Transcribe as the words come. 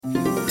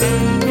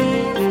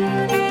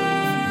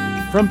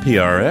From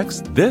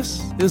PRX,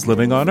 this is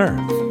Living on Earth.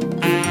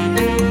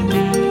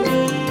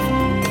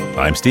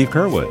 I'm Steve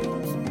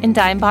Curwood. And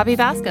I'm Bobby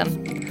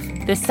Bascom.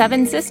 The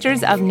seven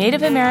sisters of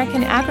Native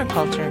American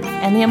agriculture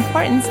and the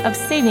importance of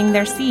saving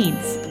their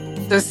seeds.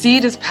 The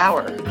seed is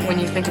power when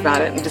you think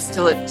about it and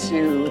distill it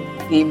to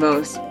the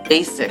most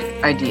basic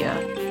idea.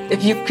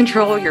 If you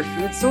control your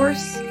food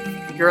source,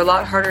 you're a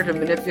lot harder to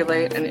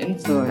manipulate and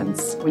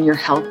influence when you're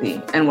healthy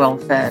and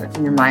well-fed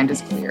and your mind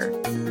is clear.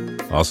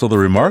 Also, the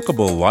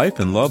remarkable life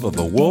and love of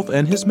a wolf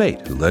and his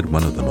mate who led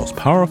one of the most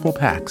powerful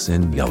packs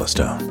in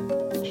Yellowstone.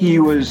 He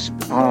was,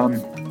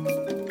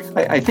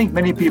 I think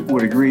many people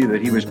would agree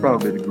that he was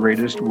probably the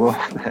greatest wolf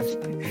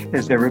that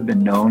has ever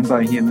been known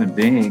by human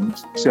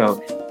beings.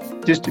 So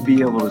just to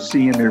be able to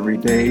see him every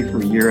day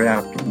for year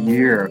after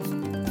year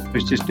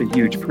was just a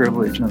huge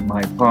privilege on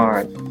my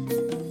part.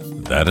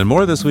 That and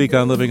more this week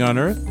on Living on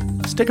Earth.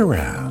 Stick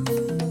around.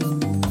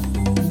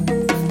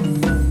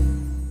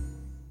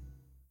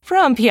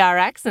 From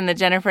PRX and the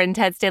Jennifer and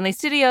Ted Stanley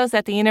Studios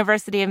at the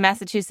University of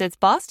Massachusetts,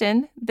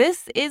 Boston,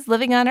 this is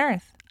Living on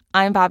Earth.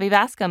 I'm Bobby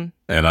Bascom.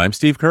 And I'm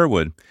Steve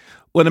Curwood.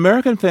 When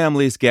American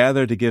families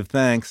gather to give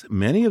thanks,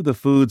 many of the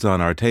foods on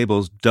our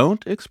tables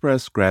don't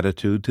express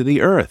gratitude to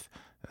the earth,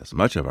 as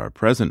much of our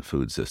present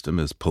food system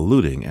is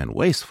polluting and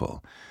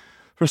wasteful.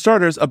 For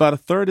starters, about a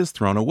third is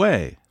thrown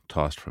away,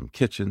 tossed from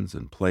kitchens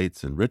and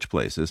plates in rich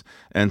places,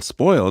 and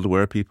spoiled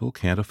where people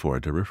can't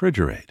afford to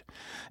refrigerate.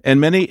 And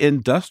many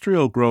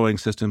industrial growing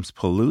systems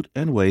pollute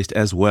and waste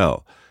as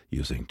well,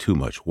 using too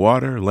much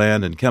water,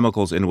 land, and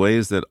chemicals in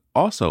ways that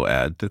also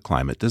add to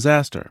climate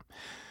disaster.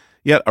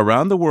 Yet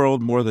around the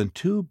world, more than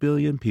 2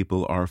 billion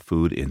people are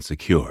food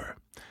insecure.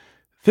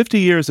 50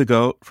 years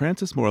ago,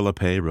 Frances Moore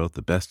Lappé wrote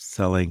the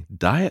best-selling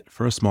Diet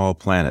for a Small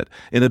Planet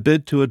in a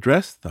bid to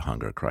address the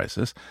hunger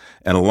crisis,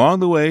 and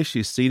along the way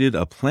she seeded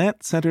a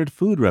plant-centered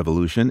food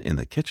revolution in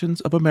the kitchens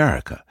of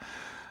America.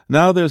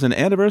 Now there's an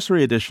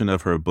anniversary edition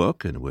of her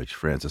book in which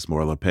Frances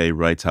Moore Lappé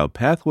writes how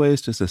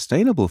pathways to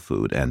sustainable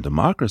food and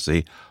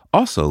democracy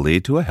also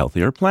lead to a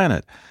healthier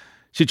planet.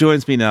 She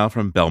joins me now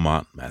from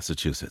Belmont,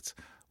 Massachusetts.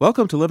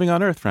 Welcome to Living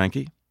on Earth,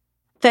 Frankie.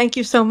 Thank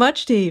you so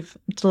much, Steve.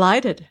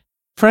 Delighted.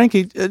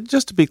 Frankie,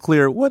 just to be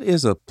clear, what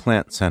is a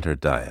plant-centered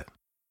diet?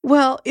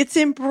 Well, it's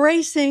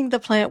embracing the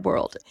plant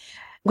world.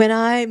 When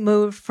I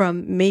moved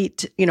from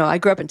meat, I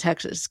grew up in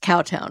Texas,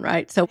 Cowtown,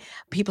 right? So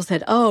people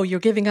said, oh, you're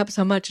giving up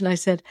so much. And I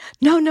said,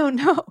 no.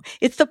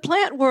 It's the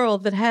plant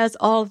world that has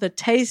all the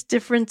taste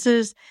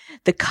differences,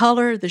 the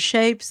color, the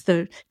shapes,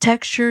 the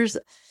textures.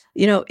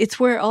 It's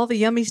where all the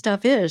yummy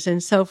stuff is.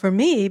 And so for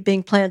me,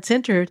 being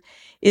plant-centered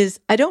is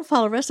I don't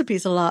follow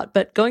recipes a lot,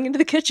 but going into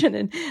the kitchen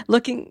and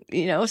looking,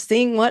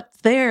 seeing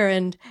what's there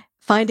and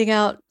finding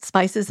out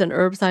spices and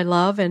herbs I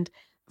love. And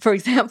for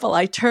example,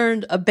 I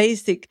turned a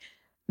basic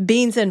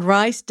beans and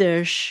rice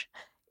dish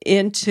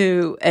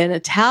into an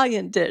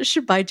Italian dish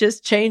by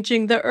just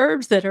changing the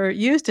herbs that are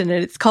used in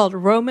it. It's called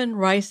Roman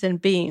rice and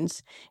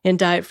beans in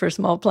Diet for a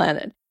Small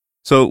Planet.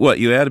 So what,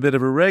 you add a bit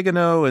of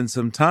oregano and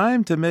some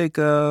thyme to make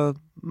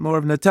more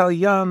of an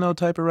Italiano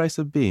type of rice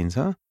and beans,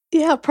 huh?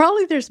 Yeah,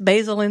 probably there's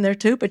basil in there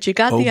too, but you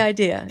got the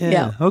idea.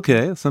 Yeah.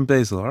 Okay, some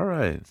basil. All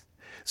right.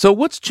 So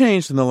what's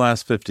changed in the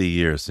last 50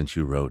 years since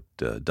you wrote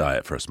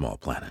Diet for a Small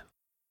Planet?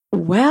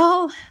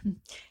 Well,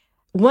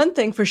 one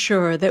thing for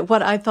sure, that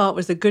what I thought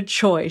was a good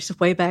choice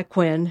way back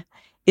when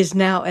is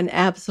now an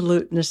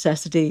absolute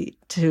necessity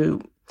to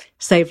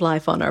save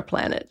life on our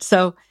planet.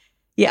 So,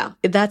 yeah,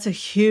 that's a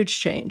huge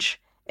change.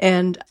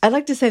 And I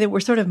like to say that we're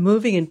sort of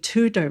moving in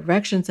two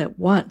directions at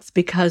once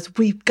because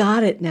we've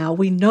got it now.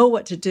 We know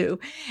what to do.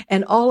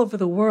 And all over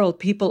the world,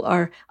 people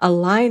are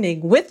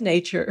aligning with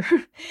nature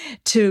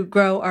to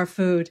grow our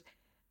food.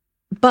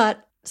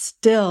 But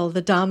still,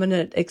 the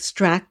dominant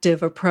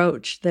extractive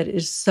approach that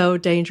is so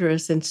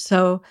dangerous and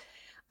so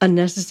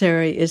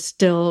unnecessary is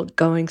still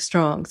going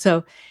strong.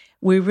 So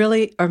we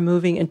really are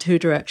moving in two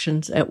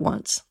directions at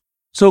once.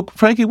 So,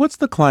 Frankie, what's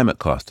the climate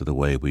cost of the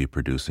way we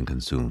produce and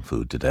consume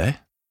food today?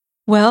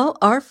 Well,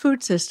 our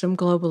food system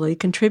globally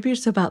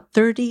contributes about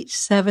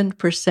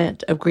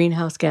 37% of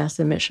greenhouse gas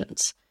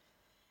emissions.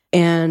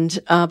 And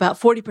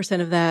about 40%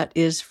 of that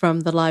is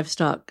from the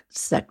livestock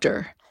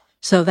sector.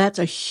 So that's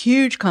a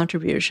huge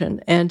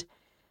contribution. And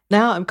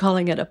now I'm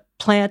calling it a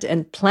plant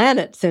and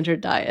planet-centered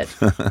diet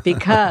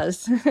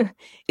because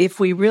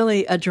if we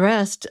really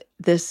addressed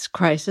this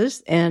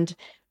crisis and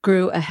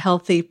grew a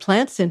healthy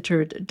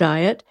plant-centered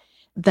diet,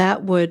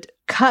 that would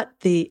cut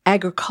the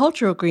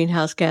agricultural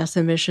greenhouse gas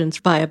emissions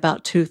by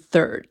about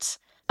 2/3.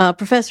 A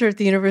professor at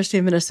the University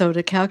of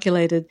Minnesota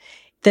calculated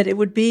that it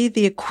would be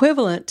the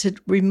equivalent to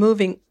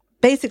removing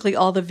basically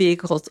all the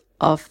vehicles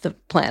off the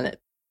planet.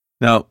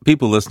 Now,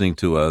 people listening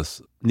to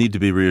us need to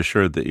be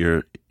reassured that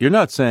you're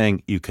not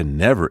saying you can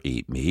never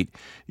eat meat.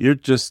 You're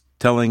just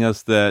telling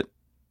us that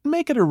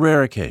make it a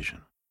rare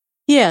occasion.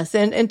 Yes,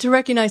 and to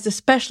recognize,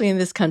 especially in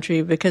this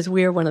country, because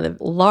we are one of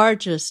the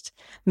largest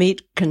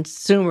meat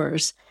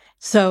consumers.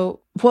 So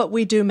what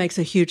we do makes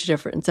a huge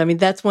difference. I mean,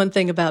 that's one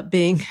thing about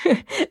being,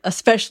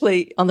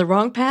 especially on the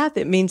wrong path.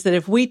 It means that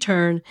if we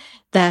turn,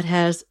 that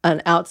has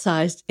an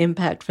outsized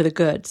impact for the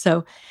good.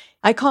 So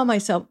I call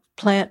myself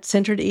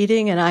plant-centered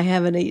eating, and I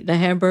haven't eaten a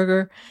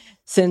hamburger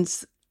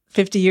since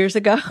 50 years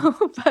ago.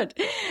 But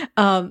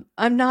I'm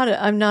not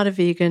a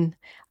vegan.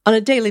 On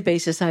a daily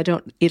basis, I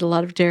don't eat a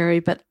lot of dairy.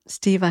 But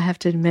Steve, I have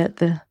to admit,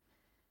 the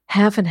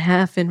half and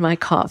half in my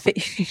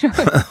coffee.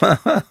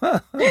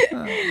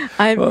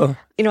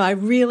 I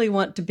really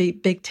want to be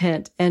Big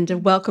Tent and to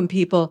welcome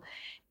people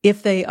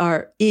if they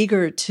are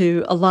eager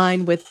to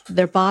align with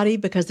their body,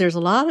 because there's a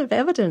lot of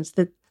evidence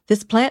that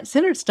this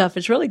plant-centered stuff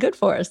is really good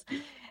for us,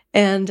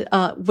 and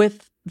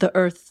with the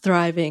earth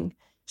thriving.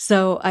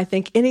 So I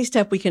think any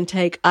step we can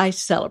take, I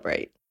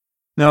celebrate.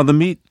 Now, the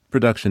meat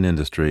production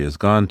industry has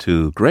gone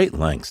to great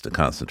lengths to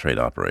concentrate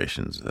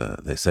operations.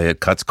 They say it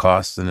cuts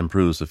costs and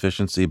improves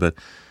efficiency, but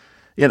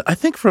I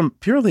think from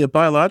purely a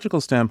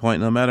biological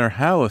standpoint, no matter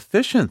how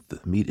efficient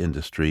the meat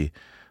industry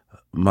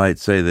might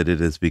say that it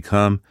has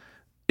become,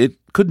 it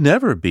could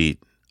never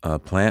beat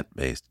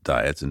plant-based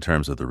diets in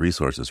terms of the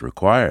resources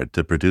required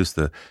to produce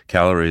the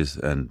calories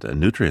and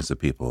nutrients that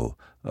people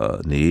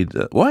need.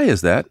 Why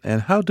is that,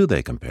 and how do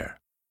they compare?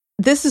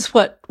 This is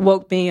what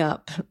woke me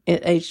up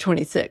at age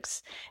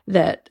 26,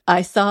 that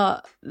I saw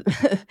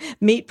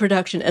meat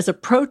production as a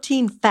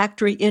protein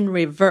factory in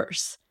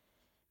reverse.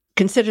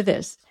 Consider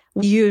this.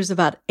 We use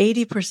about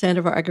 80%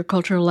 of our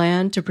agricultural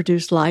land to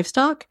produce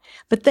livestock,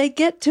 but they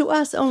get to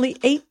us only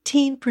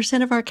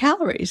 18% of our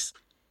calories.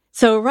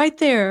 So right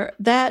there,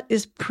 that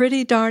is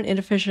pretty darn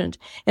inefficient.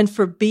 And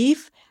for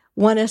beef,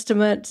 one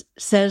estimate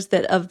says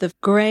that of the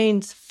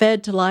grains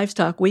fed to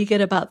livestock, we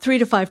get about 3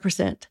 to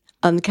 5%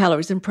 on the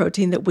calories and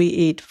protein that we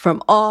eat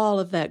from all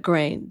of that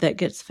grain that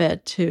gets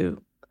fed to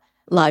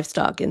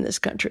livestock in this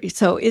country.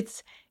 So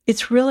it's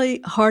really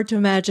hard to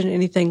imagine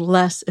anything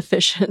less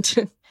efficient.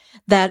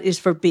 That is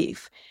for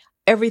beef.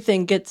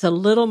 Everything gets a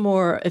little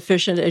more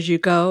efficient as you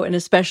go, and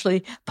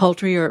especially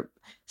poultry are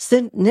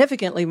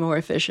significantly more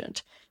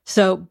efficient.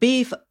 So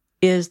beef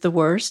is the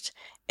worst,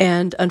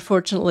 and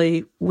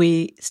unfortunately,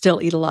 we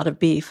still eat a lot of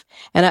beef.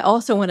 And I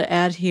also want to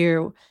add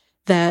here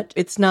that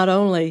it's not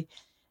only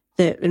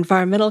the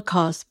environmental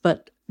costs,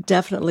 but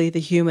definitely the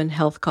human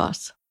health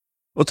costs.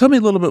 Well, tell me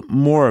a little bit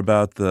more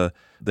about the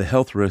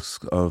health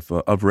risks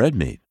of red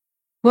meat.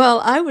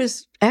 Well, I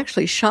was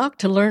actually shocked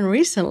to learn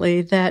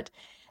recently that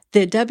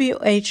the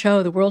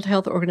WHO, the World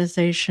Health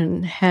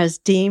Organization, has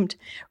deemed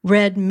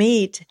red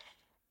meat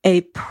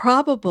a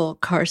probable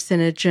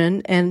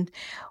carcinogen. And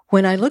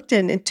when I looked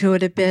into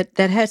it a bit,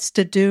 that has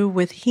to do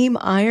with heme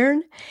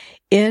iron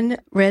in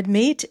red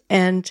meat,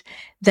 and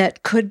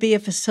that could be a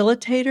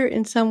facilitator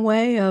in some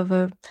way of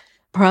a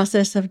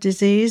process of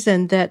disease,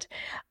 and that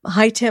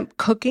high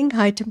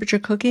temperature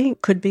cooking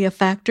could be a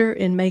factor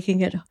in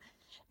making it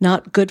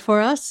not good for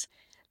us.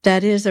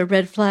 That is a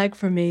red flag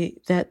for me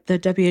that the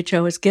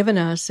WHO has given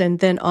us. And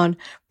then on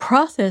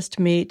processed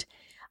meat,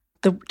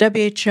 the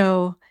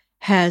WHO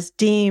has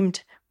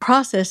deemed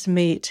processed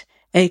meat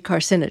a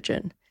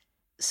carcinogen.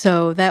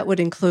 So that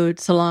would include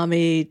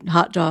salami,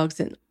 hot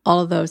dogs, and all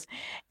of those.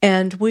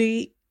 And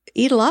we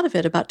eat a lot of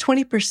it. About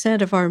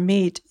 20% of our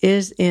meat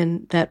is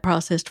in that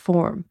processed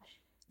form.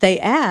 They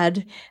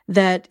add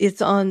that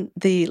it's on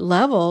the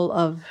level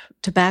of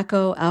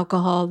tobacco,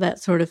 alcohol,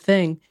 that sort of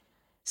thing.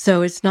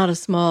 So it's not a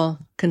small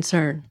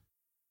concern.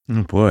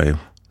 Oh, boy.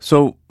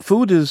 So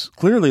food is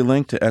clearly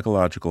linked to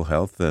ecological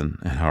health and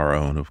our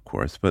own, of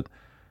course. But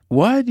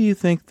why do you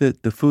think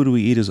that the food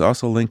we eat is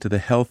also linked to the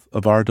health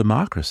of our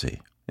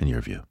democracy, in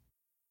your view?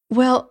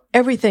 Well,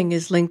 everything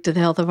is linked to the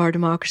health of our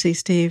democracy,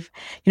 Steve.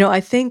 I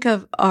think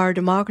of our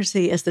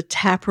democracy as the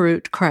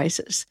taproot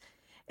crisis.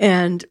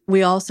 And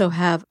we also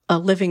have a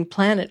living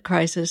planet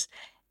crisis.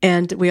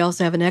 And we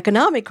also have an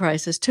economic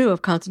crisis, too,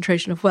 of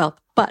concentration of wealth.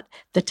 But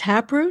the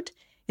taproot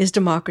is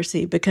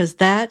democracy, because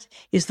that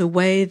is the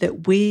way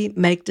that we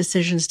make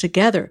decisions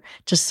together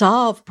to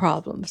solve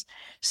problems.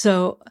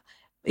 So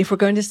if we're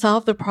going to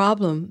solve the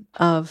problem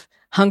of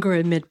hunger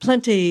amid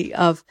plenty,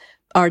 of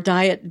our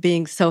diet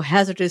being so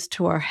hazardous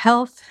to our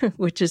health,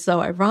 which is so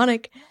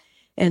ironic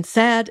and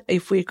sad,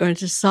 if we're going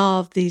to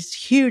solve these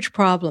huge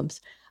problems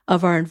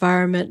of our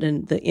environment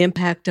and the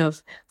impact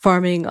of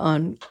farming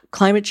on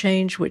climate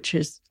change, which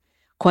is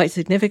quite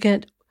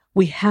significant,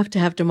 we have to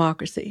have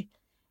democracy.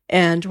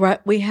 And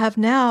what we have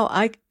now,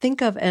 I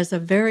think of as a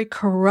very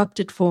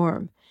corrupted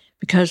form,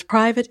 because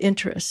private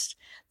interests,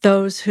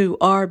 those who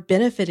are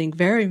benefiting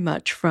very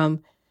much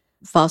from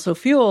fossil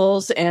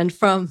fuels and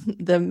from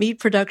the meat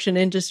production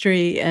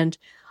industry and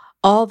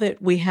all that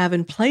we have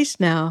in place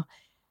now,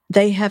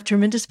 they have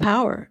tremendous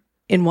power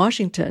in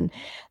Washington.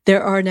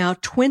 There are now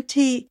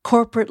 20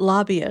 corporate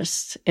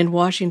lobbyists in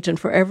Washington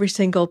for every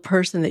single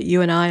person that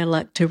you and I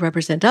elect to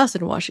represent us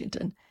in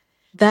Washington.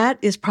 That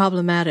is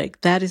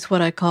problematic. That is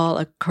what I call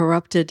a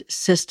corrupted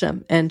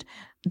system. And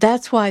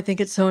that's why I think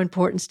it's so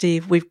important,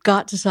 Steve. We've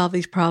got to solve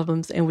these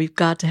problems, and we've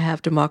got to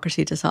have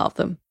democracy to solve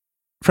them.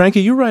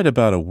 Frankie, you write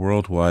about a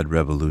worldwide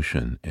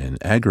revolution in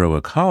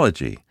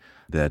agroecology.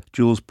 that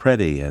Jules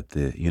Preddy at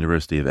the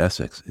University of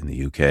Essex in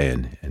the UK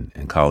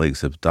and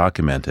colleagues have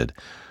documented.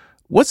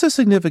 What's the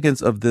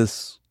significance of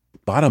this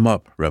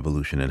bottom-up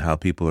revolution in how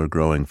people are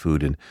growing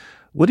food, and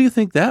what do you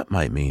think that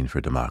might mean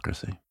for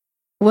democracy?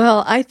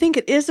 Well, I think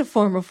it is a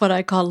form of what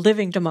I call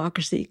living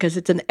democracy because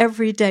it's an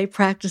everyday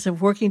practice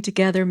of working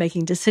together,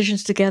 making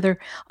decisions together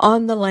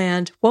on the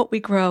land, what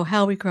we grow,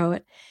 how we grow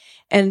it.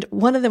 And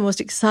one of the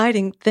most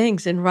exciting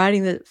things in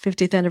writing the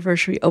 50th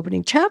anniversary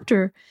opening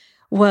chapter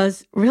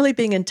was really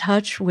being in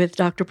touch with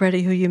Dr.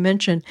 Preddy, who you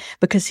mentioned,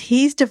 because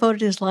he's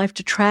devoted his life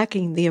to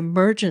tracking the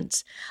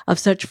emergence of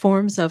such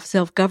forms of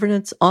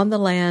self-governance on the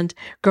land,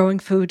 growing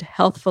food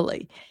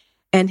healthfully.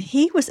 And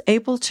he was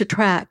able to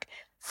track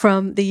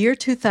from the year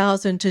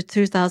 2000 to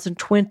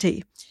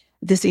 2020,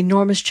 this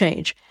enormous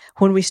change.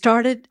 When we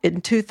started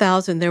in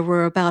 2000, there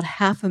were about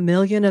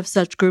 500,000 of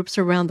such groups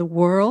around the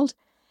world.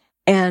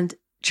 And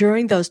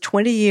during those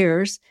 20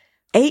 years,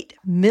 8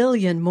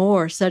 million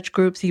more such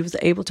groups he was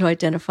able to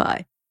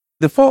identify.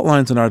 The fault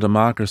lines in our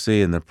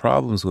democracy and the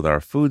problems with our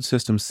food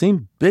system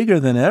seem bigger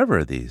than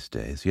ever these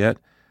days. Yet,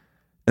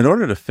 in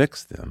order to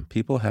fix them,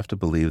 people have to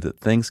believe that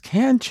things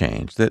can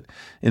change, that,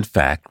 in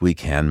fact, we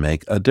can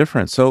make a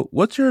difference. So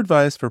what's your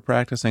advice for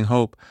practicing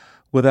hope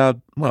without,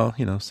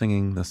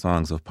 singing the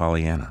songs of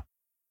Pollyanna?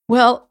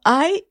 Well,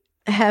 I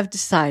have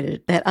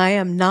decided that I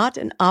am not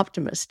an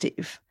optimist,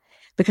 Steve,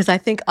 because I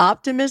think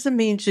optimism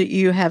means that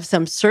you have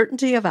some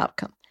certainty of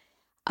outcome.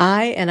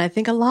 I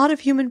think a lot of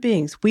human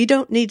beings, we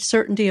don't need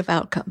certainty of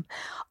outcome.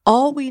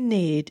 All we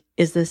need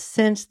is the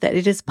sense that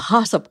it is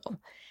possible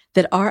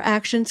that our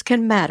actions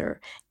can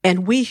matter,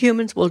 and we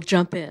humans will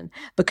jump in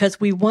because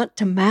we want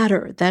to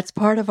matter. That's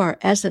part of our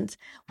essence.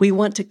 We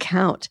want to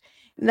count.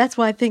 And that's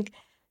why I think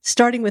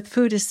starting with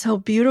food is so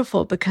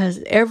beautiful,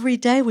 because every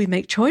day we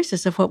make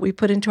choices of what we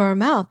put into our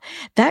mouth.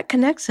 That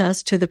connects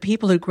us to the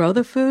people who grow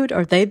the food.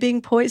 Are they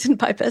being poisoned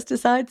by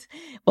pesticides?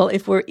 Well,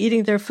 if we're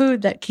eating their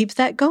food, that keeps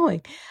that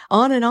going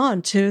on and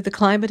on to the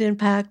climate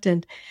impact.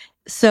 And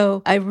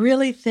so I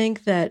really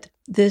think that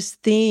this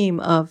theme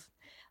of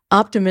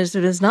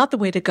optimism is not the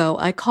way to go.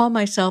 I call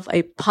myself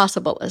a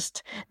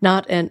possibilist,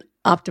 not an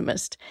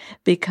optimist,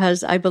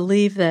 because I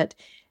believe that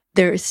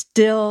there is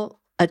still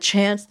a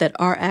chance that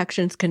our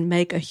actions can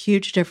make a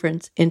huge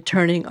difference in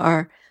turning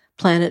our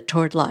planet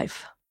toward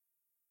life.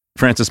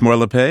 Frances Moore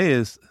Lappé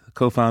is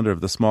co-founder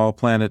of the Small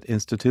Planet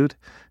Institute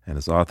and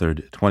has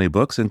authored 20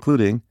 books,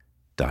 including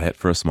Diet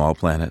for a Small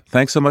Planet.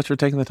 Thanks so much for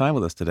taking the time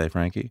with us today,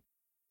 Frankie.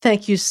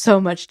 Thank you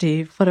so much,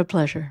 Steve. What a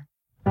pleasure.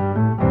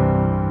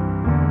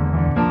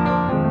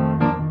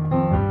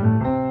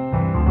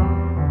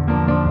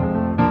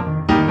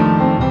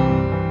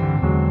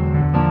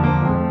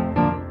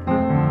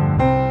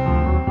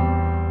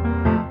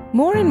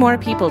 More and more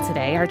people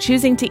today are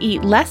choosing to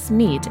eat less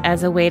meat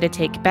as a way to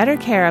take better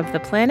care of the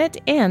planet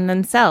and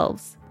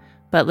themselves.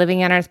 But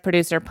Living on Earth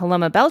producer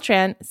Paloma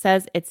Beltran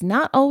says it's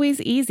not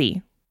always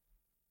easy.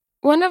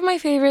 One of my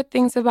favorite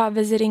things about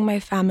visiting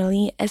my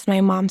family is my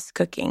mom's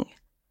cooking.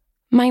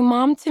 My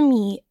mom, to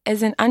me,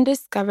 is an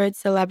undiscovered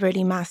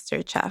celebrity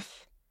master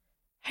chef.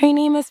 Her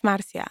name is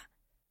Marcia,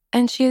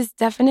 and she is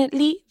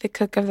definitely the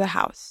cook of the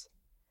house.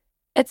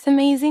 It's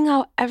amazing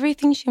how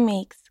everything she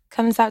makes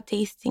comes out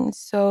tasting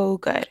so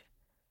good,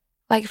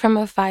 like from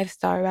a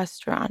 5-star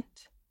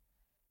restaurant.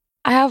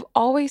 I have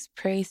always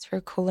praised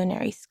her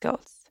culinary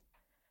skills.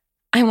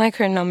 I'm like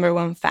her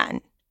 #1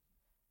 fan.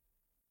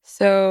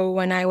 So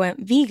when I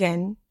went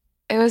vegan,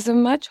 it was a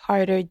much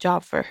harder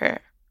job for her.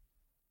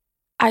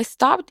 I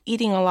stopped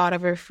eating a lot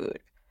of her food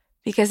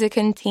because it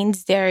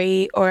contains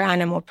dairy or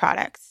animal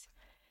products.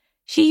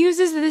 She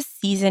uses this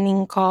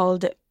seasoning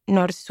called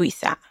Nor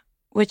Suiza,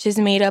 which is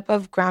made up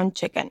of ground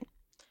chicken.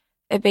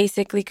 It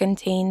basically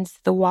contains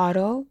the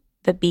wattle,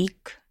 the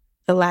beak,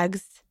 the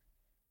legs.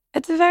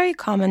 It's a very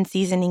common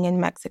seasoning in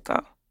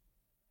Mexico.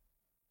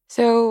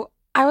 So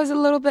I was a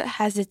little bit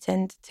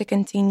hesitant to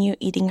continue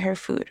eating her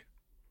food,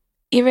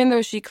 even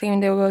though she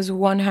claimed it was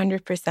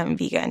 100%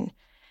 vegan,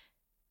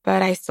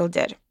 but I still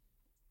did.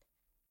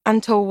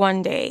 Until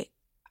one day,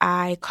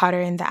 I caught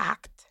her in the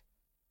act.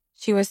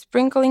 She was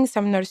sprinkling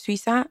some Nor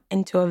Suiza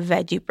into a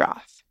veggie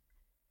broth.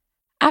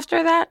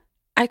 After that,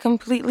 I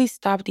completely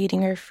stopped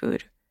eating her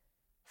food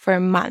for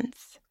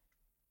months,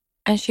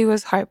 and she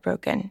was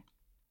heartbroken.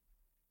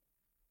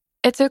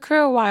 It took her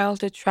a while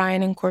to try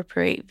and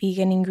incorporate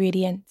vegan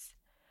ingredients.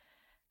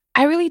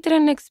 I really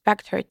didn't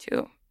expect her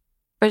to,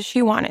 but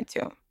she wanted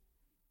to,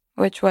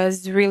 which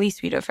was really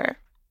sweet of her.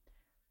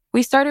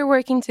 We started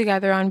working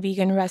together on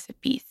vegan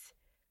recipes,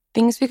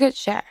 things we could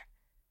share.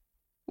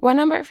 One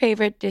of our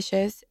favorite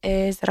dishes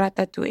is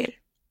ratatouille.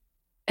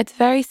 It's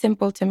very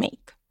simple to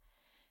make.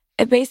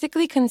 It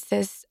basically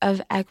consists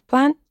of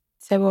eggplant,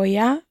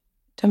 cebolla,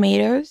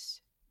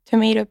 tomatoes,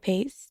 tomato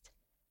paste,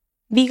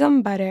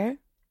 vegan butter,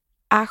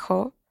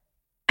 ajo,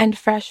 and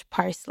fresh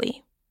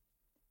parsley.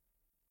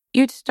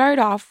 You'd start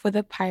off with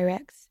a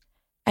Pyrex,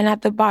 and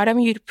at the bottom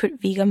you'd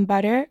put vegan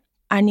butter,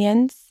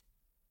 onions,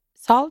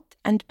 salt,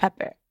 and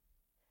pepper.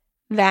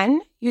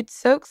 Then you'd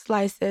soak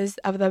slices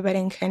of the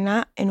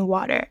berenjena in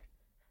water,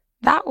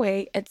 That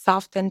way, it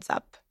softens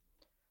up.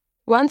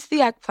 Once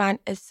the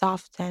eggplant is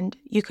softened,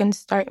 you can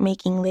start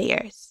making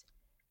layers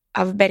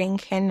of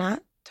berenjena,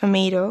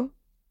 tomato,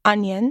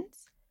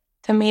 onions,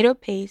 tomato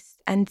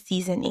paste, and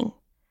seasoning.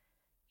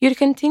 You'd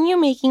continue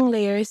making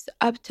layers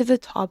up to the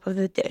top of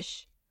the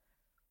dish.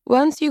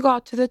 Once you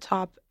got to the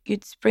top,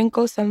 you'd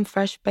sprinkle some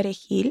fresh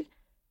perejil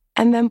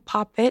and then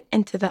pop it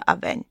into the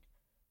oven,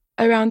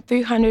 around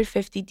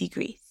 350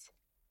 degrees.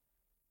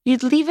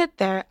 You'd leave it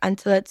there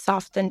until it's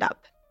softened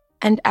up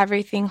and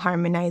everything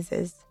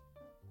harmonizes.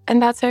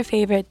 And that's our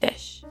favorite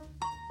dish.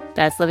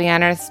 That's Living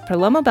on Earth's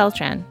Paloma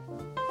Beltran.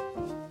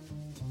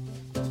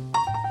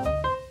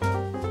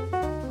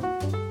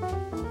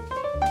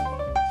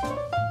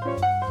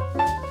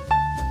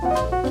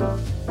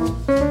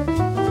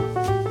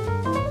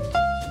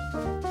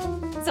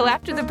 So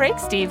after the break,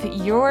 Steve,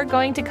 you're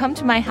going to come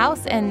to my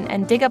house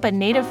and dig up a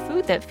native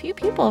food that few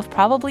people have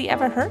probably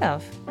ever heard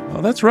of.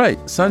 Well, that's right.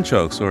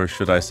 Sunchokes, or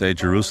should I say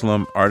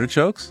Jerusalem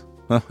artichokes?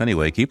 Well,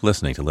 anyway, keep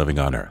listening to Living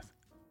on Earth.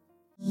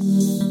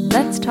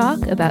 Let's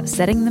talk about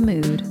setting the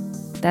mood.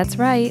 That's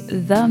right,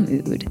 the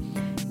mood.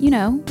 You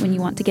know, when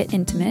you want to get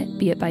intimate,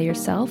 be it by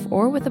yourself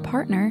or with a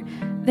partner,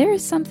 there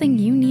is something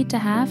you need to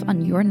have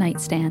on your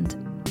nightstand.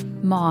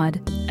 Maude,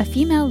 a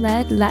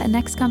female-led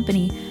Latinx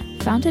company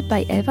founded by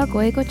Eva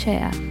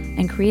Goicoechea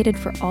and created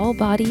for all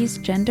bodies,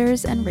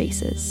 genders, and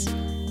races.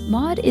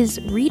 Maude is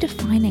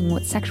redefining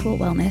what sexual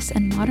wellness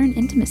and modern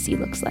intimacy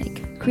looks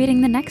like,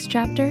 creating the next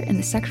chapter in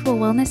the sexual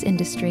wellness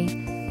industry.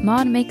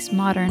 Maude makes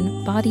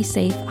modern,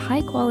 body-safe,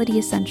 high-quality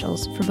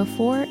essentials for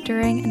before,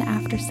 during, and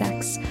after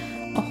sex.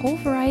 A whole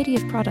variety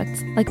of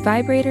products like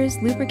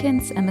vibrators,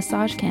 lubricants, and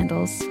massage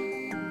candles.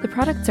 The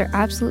products are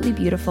absolutely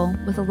beautiful,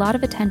 with a lot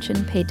of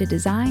attention paid to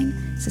design,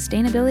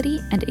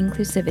 sustainability, and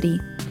inclusivity.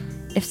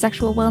 If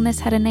sexual wellness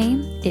had a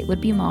name, it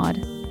would be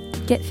Maude.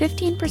 Get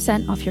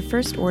 15% off your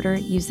first order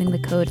using the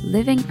code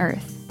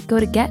LIVINGEarth. Go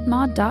to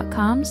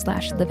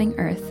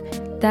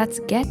getmaude.com/livingearth. That's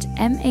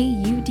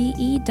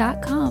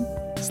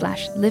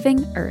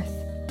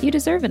getmaude.com/livingearth. You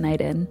deserve a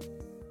night in.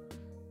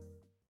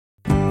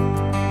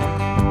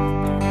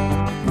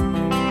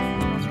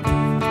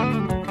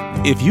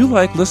 If you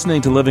like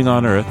listening to Living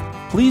on Earth,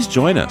 please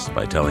join us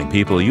by telling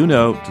people you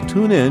know to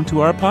tune in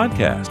to our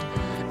podcast.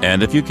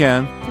 And if you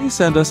can, please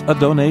send us a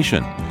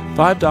donation.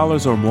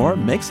 $5 or more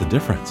makes a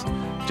difference.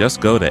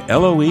 Just go to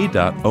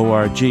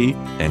LOE.org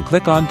and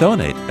click on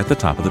Donate at the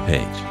top of the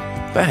page.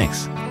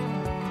 Thanks.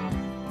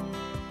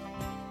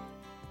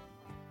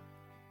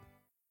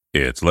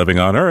 It's Living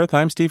on Earth.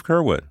 I'm Steve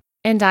Curwood.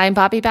 And I'm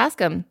Bobby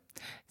Bascom.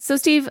 So,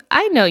 Steve,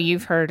 I know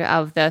you've heard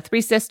of the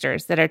three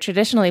sisters that are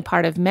traditionally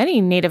part of many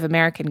Native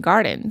American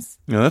gardens.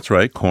 Yeah, that's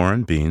right.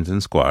 Corn, beans,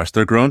 and squash.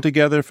 They're grown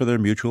together for their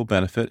mutual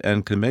benefit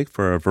and can make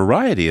for a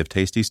variety of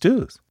tasty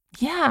stews.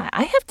 Yeah,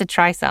 I have to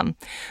try some.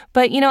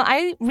 But,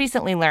 I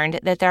recently learned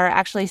that there are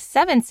actually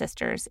 7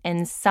 sisters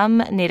in some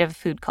Native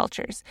food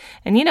cultures.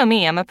 And you know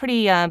me, I'm a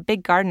pretty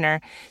big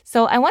gardener.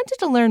 So I wanted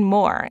to learn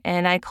more,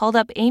 and I called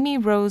up Amy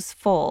Rose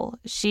Full.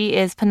 She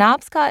is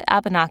Penobscot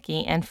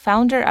Abenaki and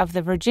founder of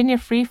the Virginia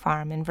Free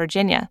Farm in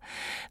Virginia.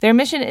 Their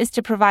mission is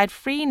to provide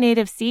free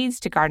native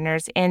seeds to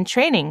gardeners and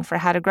training for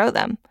how to grow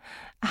them.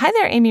 Hi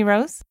there, Amy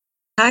Rose.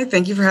 Hi,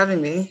 thank you for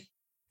having me.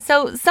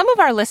 So some of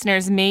our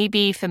listeners may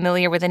be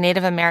familiar with the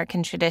Native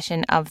American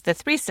tradition of the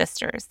three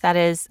sisters, that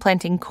is,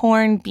 planting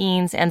corn,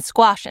 beans, and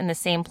squash in the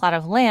same plot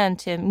of land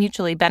to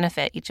mutually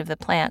benefit each of the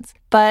plants.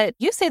 But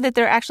you say that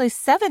there are actually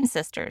 7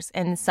 sisters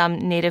in some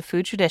Native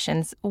food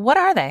traditions. What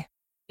are they?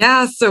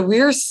 Yeah, so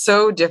we're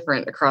so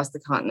different across the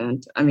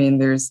continent. I mean,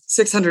 there's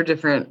 600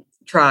 different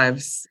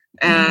tribes.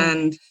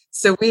 And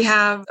so we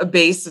have a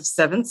base of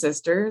 7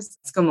 sisters: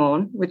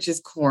 Escamon, which is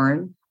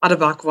corn;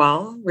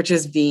 Atabaqual, which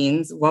is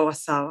beans;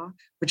 Wawasawa,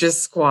 which is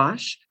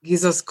squash;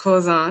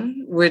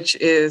 Gizoskozan, which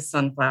is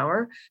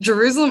sunflower;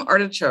 Jerusalem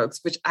artichokes,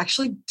 which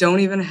actually don't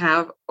even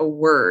have a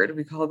word.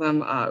 We call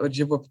them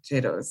Ojibwa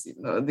potatoes. You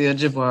know, the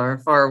Ojibwa are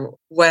far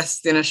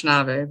west in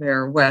Anishinaabe.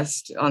 They're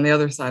west on the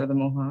other side of the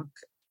Mohawk.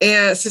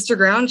 And sister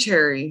ground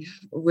cherry,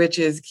 which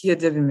is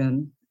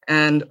Kiadivimin;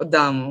 and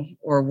Odamo,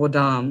 or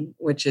Wodam,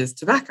 which is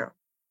tobacco.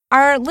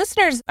 Our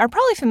listeners are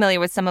probably familiar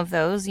with some of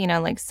those,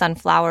 like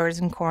sunflowers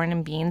and corn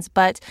and beans,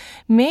 but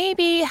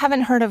maybe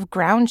haven't heard of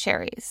ground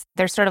cherries.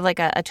 They're sort of like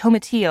a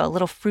tomatillo, a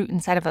little fruit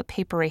inside of a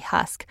papery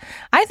husk.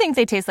 I think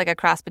they taste like a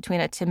cross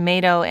between a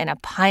tomato and a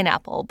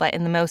pineapple, but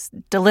in the most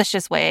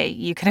delicious way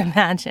you can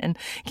imagine.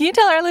 Can you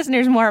tell our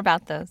listeners more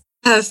about those?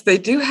 Yes, they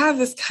do have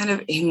this kind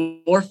of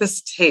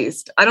amorphous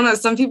taste. I don't know.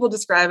 Some people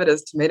describe it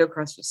as tomato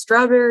crust with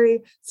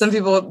strawberry. Some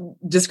people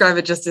describe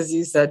it just as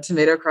you said,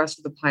 tomato crust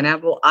with a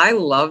pineapple. I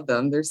love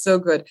them. They're so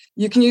good.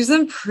 You can use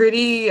them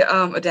pretty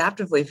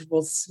adaptively for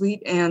both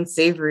sweet and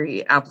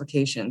savory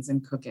applications in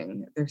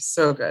cooking. They're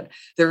so good.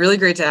 They're really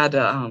great to add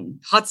to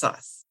hot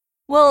sauce.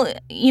 Well,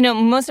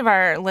 most of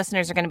our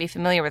listeners are going to be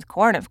familiar with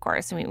corn, of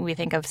course. We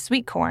think of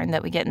sweet corn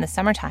that we get in the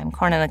summertime,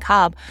 corn on the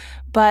cob.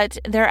 But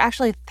there are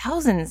actually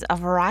thousands of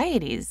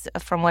varieties,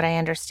 from what I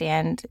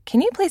understand.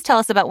 Can you please tell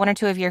us about one or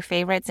two of your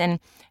favorites? And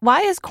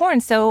why is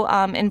corn so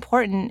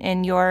important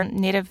in your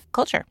native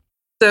culture?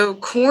 So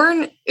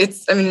corn,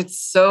 it's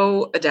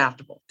so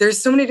adaptable. There's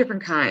so many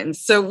different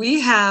kinds. So we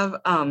have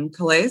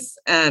Calais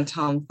and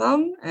Tom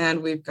Thumb,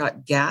 and we've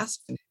got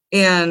Gasp.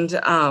 And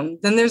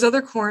then there's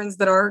other corns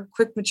that are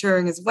quick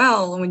maturing as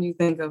well. When you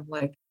think of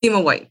like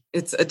Kima White,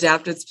 it's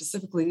adapted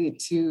specifically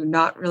to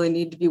not really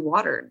need to be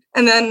watered.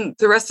 And then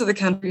the rest of the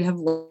country have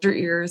larger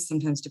ears,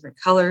 sometimes different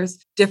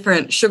colors,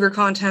 different sugar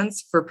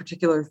contents for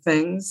particular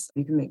things.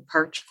 You can make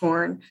parched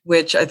corn,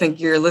 which I think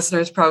your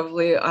listeners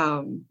probably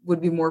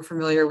would be more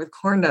familiar with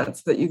corn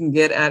nuts that you can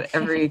get at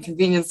every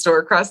convenience store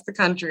across the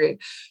country.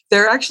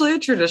 They're actually a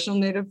traditional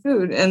native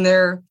food, and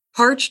they're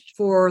parched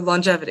for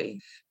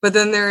longevity. But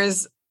then there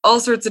is all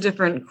sorts of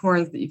different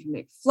corns that you can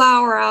make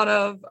flour out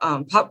of,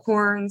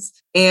 popcorns,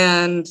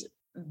 and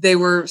they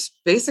were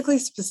basically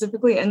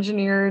specifically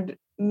engineered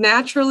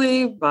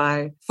naturally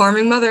by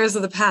farming mothers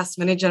of the past,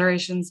 many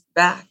generations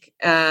back.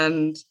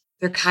 And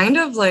they're kind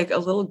of like a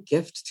little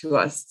gift to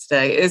us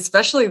today,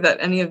 especially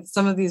that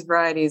some of these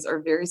varieties are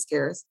very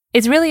scarce.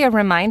 It's really a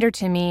reminder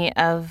to me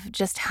of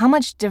just how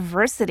much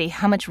diversity,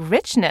 how much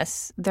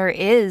richness there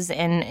is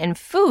in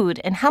food,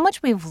 and how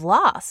much we've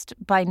lost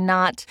by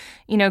not,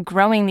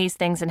 growing these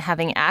things and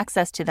having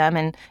access to them,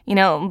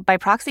 and, by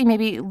proxy,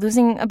 maybe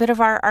losing a bit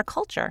of our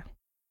culture.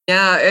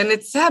 Yeah, and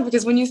it's sad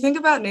because when you think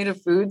about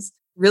native foods,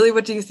 really,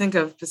 what do you think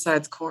of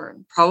besides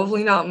corn?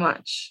 Probably not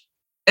much.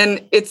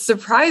 And it's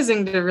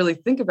surprising to really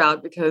think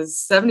about because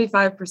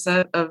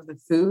 75% of the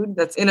food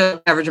that's in an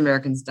average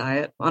American's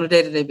diet on a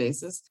day-to-day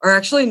basis are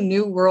actually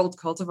New World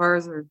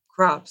cultivars or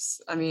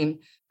crops. I mean,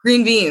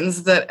 green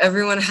beans that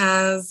everyone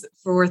has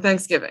for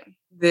Thanksgiving.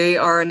 They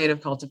are a native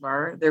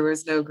cultivar. There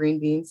was no green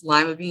beans.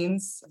 Lima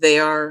beans, they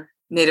are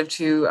native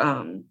to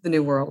the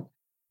New World.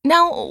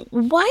 Now,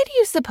 why do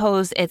you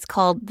suppose it's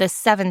called the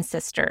Seven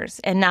Sisters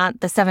and not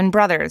the Seven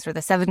Brothers or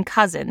the Seven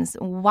Cousins?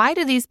 Why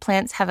do these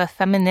plants have a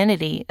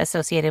femininity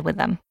associated with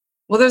them?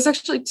 Well, there's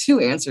actually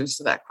two answers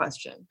to that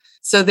question.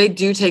 So they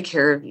do take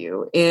care of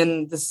you.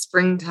 In the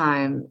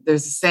springtime,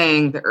 there's a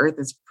saying, the earth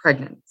is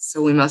pregnant,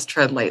 so we must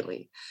tread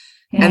lightly.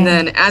 And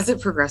then as it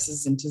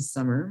progresses into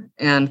summer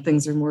and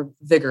things are more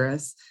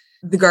vigorous,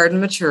 the garden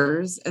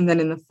matures. And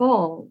then in the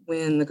fall,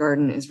 when the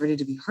garden is ready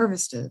to be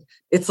harvested,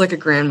 it's like a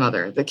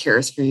grandmother that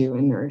cares for you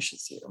and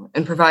nourishes you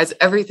and provides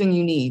everything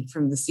you need,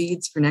 from the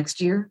seeds for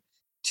next year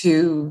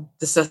to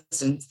the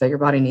sustenance that your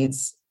body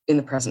needs in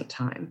the present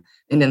time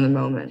and in the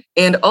moment.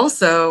 And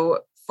also,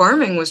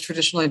 farming was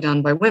traditionally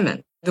done by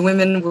women. The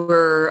women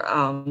were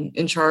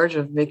in charge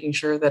of making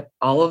sure that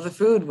all of the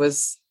food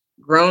was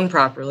grown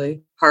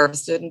properly,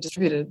 harvested, and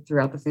distributed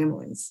throughout the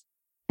families.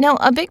 Now,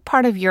 a big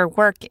part of your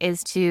work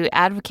is to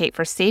advocate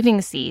for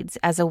saving seeds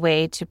as a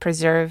way to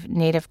preserve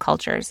native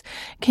cultures.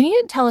 Can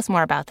you tell us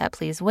more about that,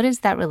 please? What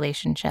is that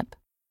relationship?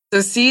 So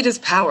seed is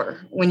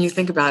power when you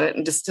think about it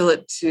and distill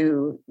it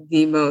to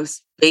the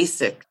most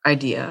basic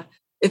idea.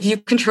 If you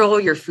control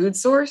your food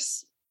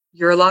source,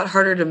 you're a lot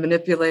harder to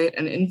manipulate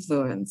and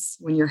influence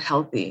when you're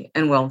healthy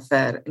and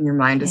well-fed and your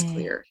mind is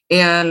clear.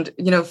 And,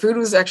 food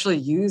was actually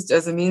used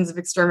as a means of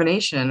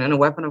extermination and a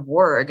weapon of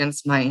war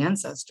against my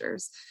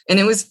ancestors. And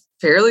it was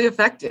fairly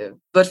effective,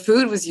 but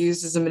food was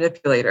used as a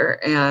manipulator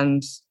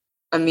and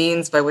a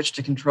means by which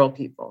to control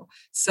people.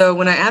 So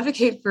when I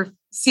advocate for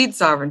seed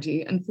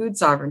sovereignty and food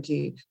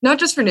sovereignty, not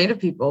just for Native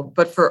people,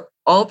 but for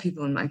all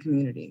people in my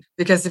community,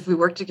 because if we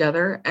work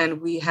together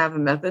and we have a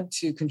method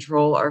to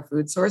control our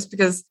food source,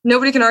 because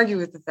nobody can argue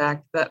with the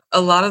fact that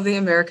a lot of the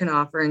American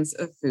offerings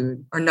of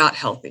food are not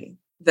healthy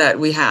that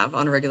we have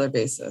on a regular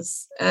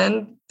basis.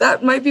 And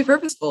that might be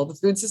purposeful. The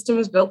food system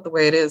is built the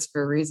way it is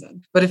for a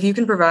reason. But if you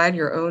can provide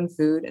your own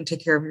food and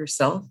take care of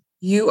yourself,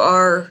 you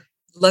are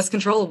less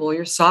controllable.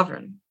 You're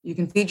sovereign. You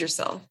can feed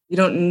yourself. You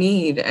don't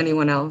need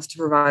anyone else to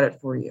provide it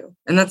for you.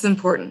 And that's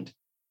important.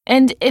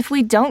 And if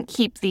we don't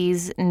keep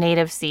these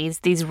native seeds,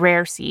 these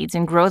rare seeds,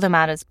 and grow them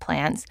out as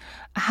plants,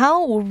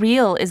 how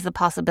real is the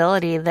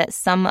possibility that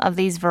some of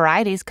these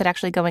varieties could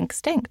actually go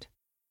extinct?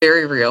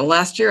 Very real.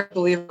 Last year, I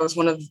believe I was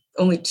one of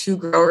only 2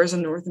 growers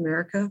in North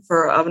America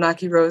for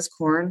Abenaki rose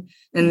corn.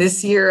 And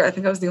this year, I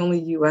think I was the only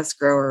U.S.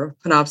 grower of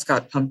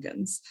Penobscot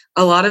pumpkins.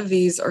 A lot of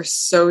these are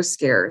so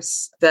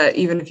scarce that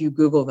even if you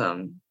Google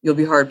them, you'll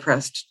be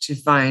hard-pressed to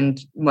find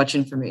much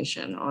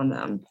information on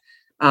them.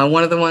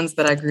 One of the ones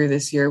that I grew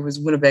this year was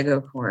Winnebago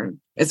corn.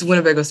 It's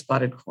Winnebago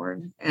spotted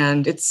corn.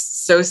 And it's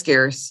so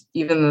scarce,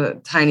 even the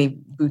tiny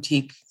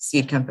boutique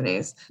seed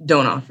companies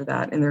don't offer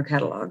that in their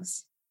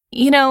catalogs.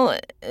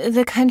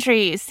 The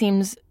country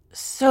seems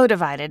so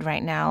divided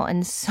right now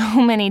in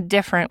so many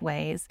different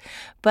ways.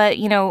 But,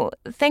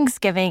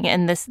 Thanksgiving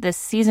and this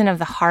season of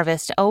the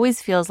harvest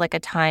always feels like a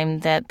time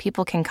that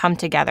people can come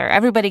together.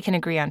 Everybody can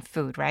agree on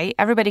food, right?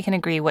 Everybody can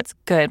agree what's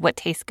good, what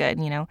tastes good,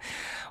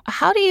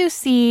 How do you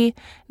see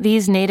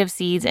these native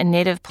seeds and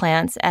native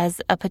plants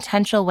as a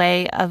potential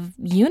way of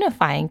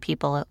unifying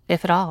people,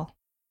 if at all?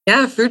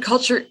 Yeah, food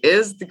culture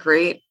is the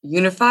great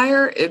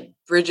unifier. It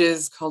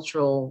bridges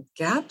cultural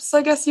gaps,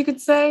 I guess you could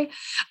say.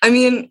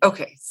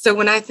 Okay, so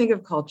when I think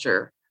of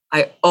culture,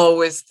 I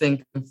always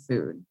think of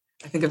food.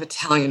 I think of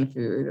Italian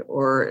food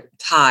or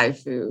Thai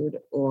food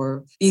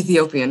or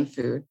Ethiopian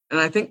food. And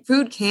I think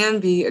food can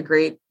be a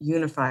great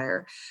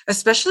unifier,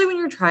 especially when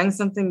you're trying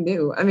something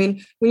new.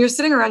 When you're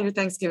sitting around your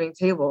Thanksgiving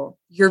table,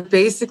 you're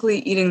basically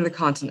eating the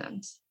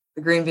continent,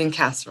 the green bean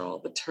casserole,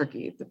 the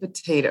turkey, the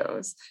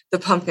potatoes, the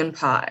pumpkin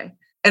pie.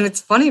 And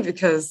it's funny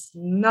because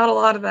not a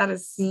lot of that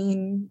is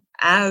seen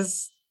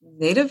as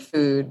native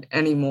food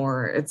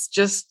anymore. It's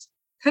just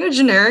kind of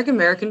generic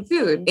American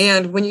food.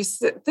 And when you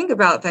think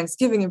about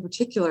Thanksgiving in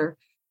particular,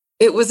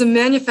 it was a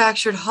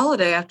manufactured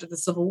holiday after the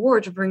Civil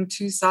War to bring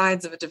two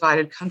sides of a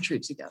divided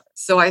country together.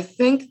 So I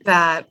think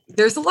that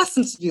there's a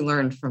lesson to be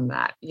learned from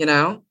that,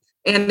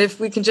 And if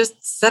we can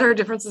just set our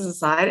differences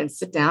aside and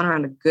sit down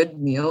around a good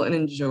meal and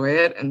enjoy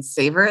it and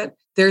savor it,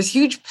 there's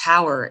huge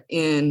power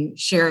in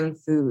sharing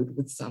food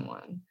with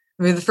someone.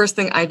 The first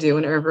thing I do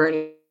whenever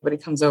anybody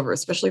comes over,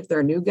 especially if they're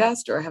a new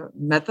guest or I haven't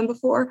met them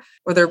before,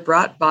 or they're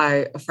brought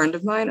by a friend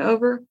of mine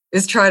over,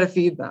 is try to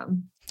feed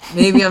them.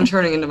 Maybe I'm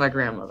turning into my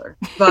grandmother,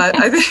 but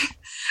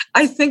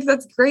I think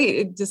that's great.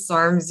 It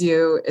disarms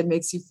you. It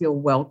makes you feel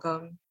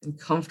welcome and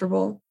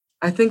comfortable.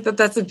 I think that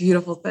that's a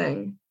beautiful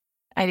thing.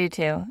 I do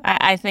too.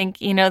 I think,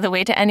 the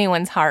way to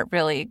anyone's heart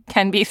really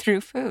can be through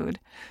food.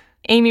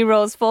 Amy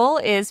Rose Full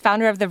is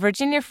founder of the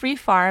Virginia Free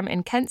Farm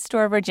in Kent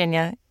Store,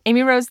 Virginia.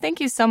 Amy Rose, thank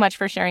you so much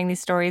for sharing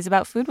these stories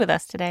about food with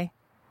us today.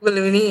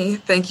 Luni,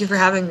 thank you for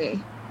having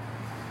me.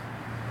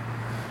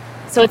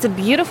 So it's a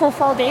beautiful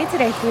fall day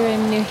today here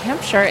in New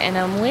Hampshire, and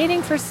I'm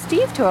waiting for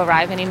Steve to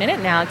arrive any minute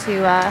now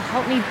to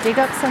help me dig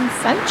up some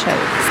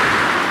sunchokes.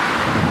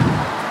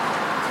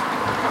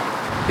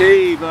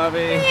 Hey, Bobby.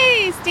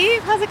 Hey,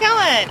 Steve. How's it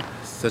going?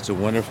 Such a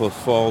wonderful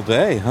fall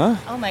day, huh?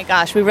 Oh my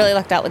gosh, we really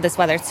lucked out with this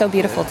weather. It's so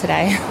beautiful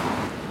today.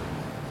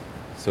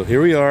 So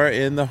here we are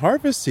in the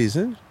harvest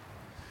season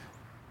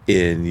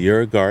in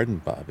your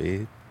garden,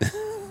 Bobby.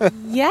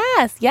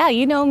 Yes. Yeah,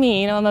 you know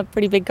me. I'm a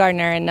pretty big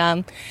gardener.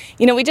 And,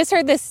 we just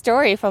heard this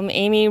story from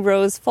Amy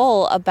Rose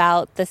Full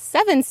about the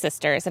 7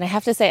 sisters. And I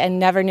have to say, I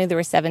never knew there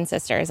were 7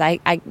 sisters.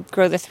 I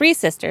grow the 3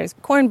 sisters,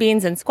 corn,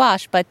 beans, and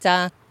squash. But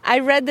I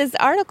read this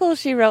article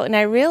she wrote, and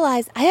I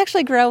realized I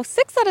actually grow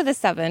 6 out of the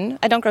 7.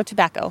 I don't grow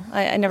tobacco.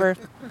 I never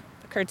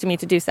occurred to me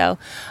to do so.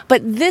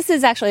 But this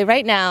is actually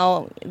right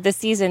now the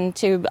season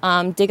to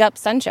dig up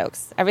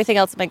sunchokes. Everything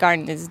else in my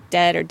garden is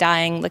dead or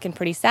dying, looking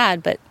pretty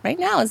sad. But right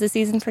now is the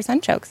season for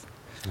sunchokes.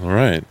 All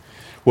right.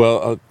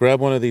 Well, I'll grab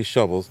one of these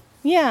shovels.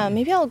 Yeah,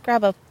 maybe I'll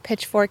grab a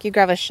pitchfork. You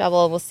grab a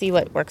shovel. We'll see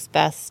what works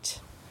best.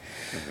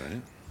 All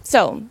right.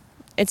 So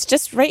it's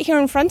just right here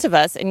in front of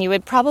us, and you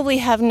would probably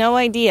have no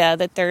idea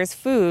that there's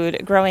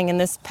food growing in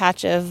this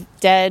patch of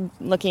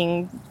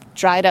dead-looking,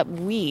 dried-up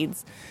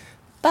weeds.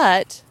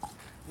 But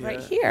right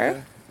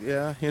here...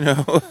 Yeah,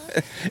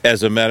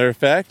 as a matter of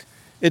fact,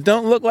 it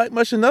don't look like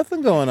much of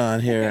nothing going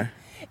on here.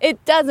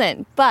 It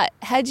doesn't, but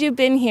had you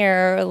been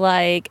here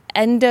like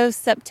end of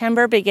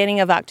September, beginning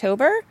of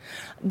October,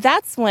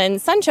 that's when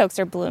sunchokes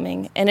are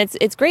blooming. And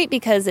it's great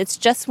because it's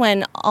just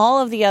when all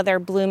of the other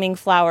blooming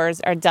flowers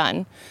are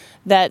done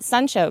that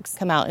sunchokes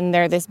come out. And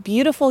they're this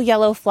beautiful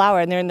yellow flower,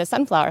 and they're in the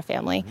sunflower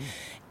family.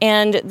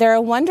 And they're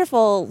a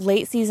wonderful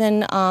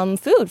late-season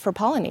food for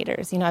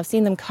pollinators. I've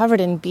seen them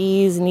covered in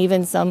bees and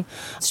even some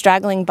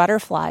straggling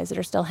butterflies that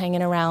are still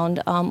hanging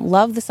around.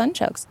 Love the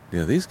sunchokes.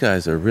 Yeah, these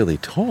guys are really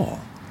tall.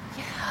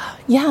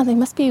 Yeah, they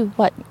must be,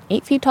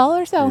 8 feet tall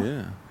or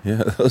so?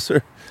 Yeah,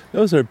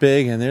 those are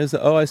big. And there's,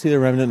 I see the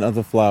remnant of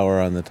the flower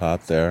on the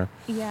top there.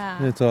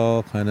 Yeah. It's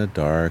all kind of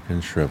dark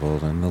and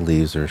shriveled, and the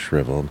leaves are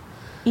shriveled.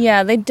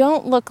 Yeah, they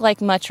don't look like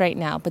much right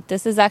now, but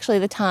this is actually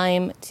the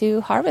time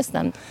to harvest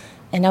them.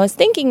 And I was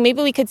thinking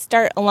maybe we could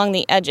start along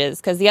the edges,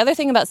 because the other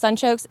thing about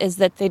sunchokes is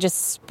that they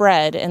just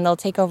spread and they'll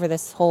take over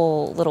this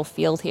whole little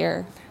field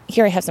here.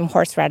 Here I have some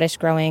horseradish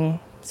growing,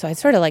 so I'd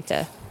sort of like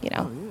to,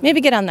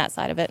 maybe get on that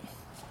side of it.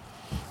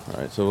 All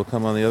right, so we'll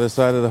come on the other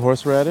side of the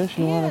horseradish.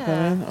 You want to come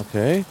in?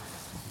 Okay.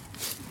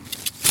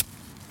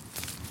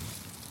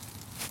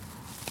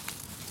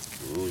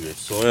 Ooh, your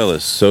soil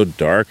is so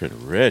dark and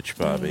rich,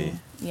 Bobby.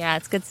 Yeah,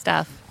 it's good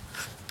stuff.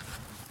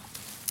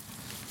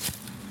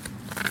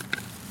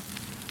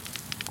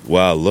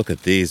 Wow, look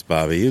at these,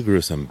 Bobby. You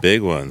grew some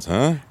big ones,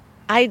 huh?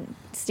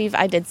 Steve,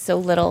 I did so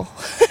little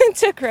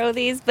to grow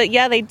these, but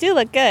yeah, they do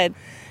look good.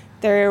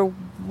 They're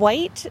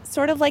white,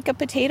 sort of like a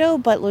potato,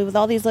 but with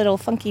all these little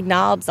funky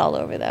knobs all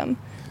over them.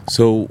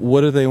 So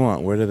what do they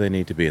want? Where do they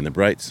need to be? In the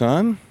bright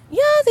sun?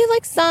 Yeah, they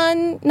like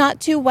sun, not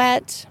too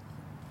wet.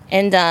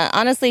 And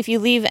honestly, if you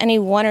leave any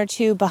one or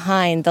two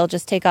behind, they'll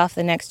just take off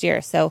the next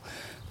year. So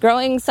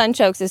growing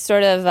sunchokes is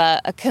sort of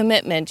a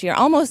commitment. You're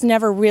almost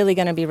never really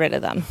going to be rid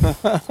of them,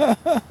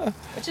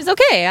 which is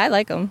okay. I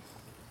like them.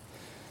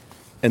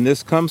 And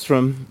this comes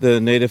from the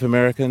Native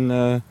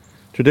American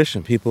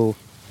tradition. People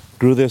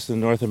grew this in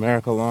North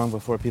America long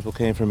before people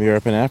came from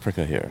Europe and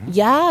Africa here.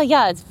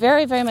 Yeah. It's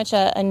very, very much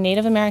a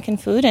Native American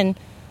food. And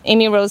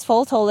Amy Rose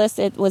Full told us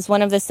it was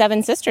one of the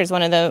seven sisters,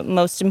 one of the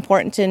most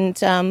important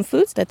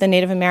foods that the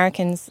Native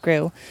Americans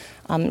grew.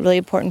 Really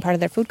important part of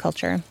their food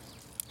culture.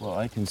 Well,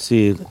 I can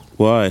see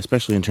why,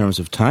 especially in terms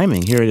of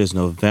timing. Here it is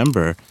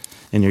November,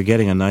 and you're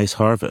getting a nice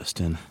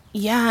harvest.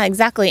 Yeah,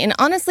 exactly. And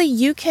honestly,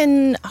 you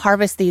can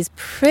harvest these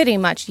pretty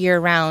much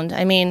year-round.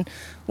 I mean,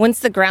 once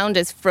the ground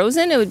is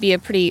frozen, it would be a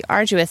pretty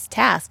arduous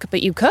task,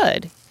 but you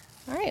could.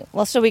 All right.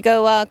 Well, shall we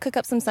go cook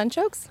up some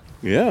sunchokes?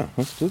 Yeah,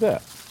 let's do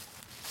that.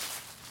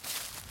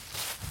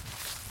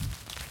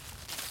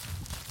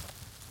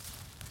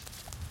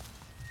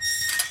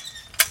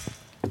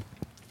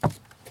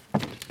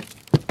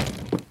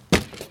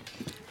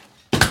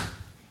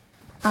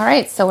 All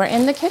right, so we're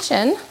in the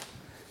kitchen.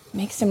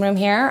 Make some room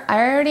here. I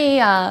already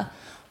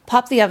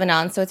popped the oven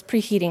on, so it's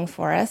preheating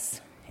for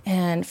us.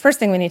 And first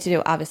thing we need to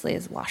do, obviously,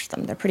 is wash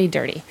them. They're pretty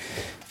dirty.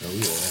 Oh,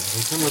 yeah.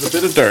 They come with a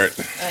bit of dirt.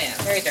 Oh, yeah,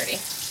 very dirty.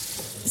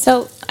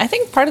 So I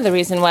think part of the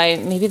reason why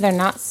maybe they're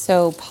not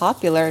so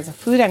popular as a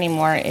food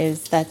anymore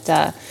is that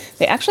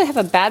they actually have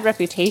a bad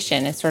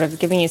reputation as sort of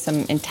giving you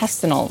some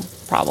intestinal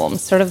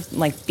problems, sort of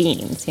like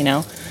beans, you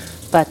know.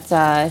 But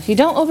if you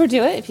don't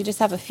overdo it, if you just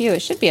have a few,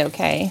 it should be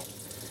okay.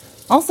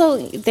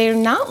 Also, they're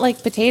not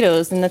like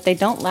potatoes in that they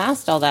don't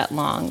last all that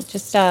long.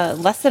 Just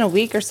less than a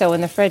week or so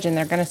in the fridge and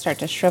they're going to start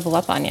to shrivel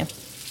up on you.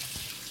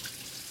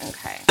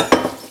 Okay.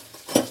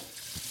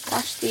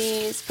 Wash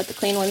these, put the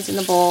clean ones in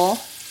the bowl.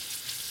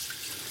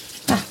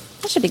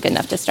 That should be good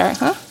enough to start,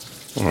 huh?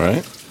 All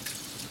right.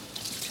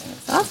 Turn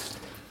this off.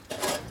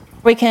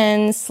 We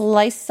can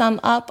slice some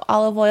up,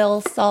 olive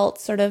oil, salt,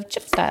 sort of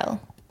chip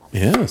style.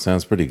 Yeah,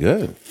 sounds pretty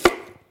good.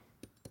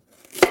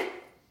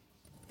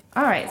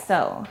 All right,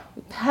 so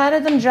we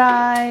patted them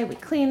dry, we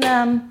cleaned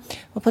them.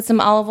 We'll put some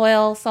olive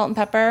oil, salt, and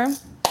pepper,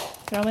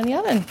 throw them in the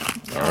oven.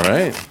 All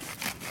right.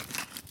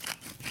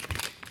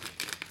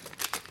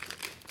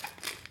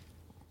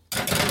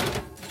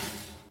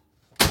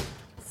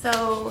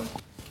 So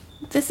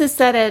this is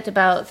set at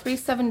about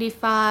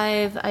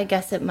 375. I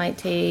guess it might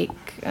take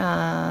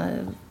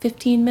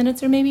 15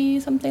 minutes or maybe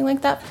something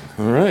like that.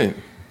 All right.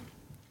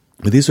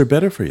 But these are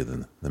better for you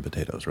than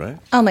potatoes, right?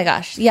 Oh my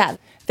gosh, yeah.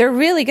 They're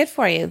really good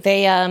for you.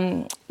 They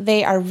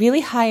are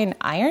really high in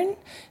iron.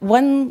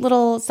 One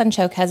little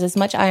sunchoke has as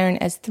much iron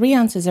as 3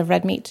 ounces of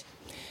red meat.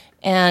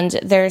 And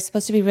they're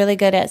supposed to be really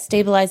good at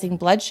stabilizing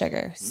blood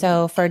sugar.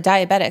 So for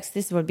diabetics,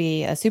 this would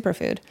be a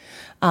superfood.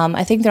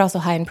 I think they're also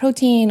high in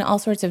protein, all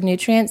sorts of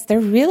nutrients. They're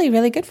really,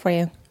 really good for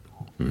you.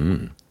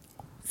 Mm.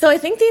 So I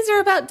think these are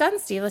about done,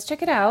 Steve. Let's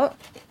check it out.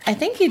 I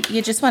think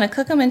you just want to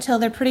cook them until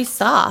they're pretty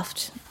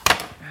soft.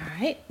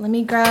 All right, let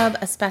me grab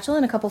a spatula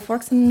and a couple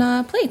forks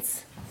and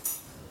plates.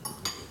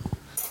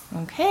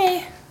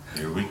 Okay.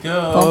 Here we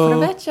go. Bon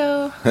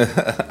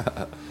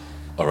provecho.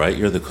 All right,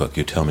 you're the cook.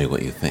 You tell me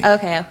what you think.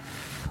 Okay.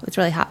 It's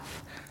really hot.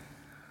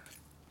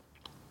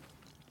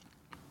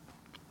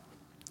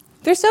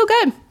 They're so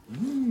good.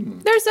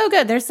 They're so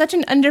good. They're such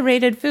an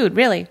underrated food,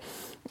 really.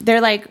 They're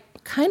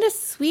like kind of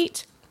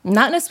sweet,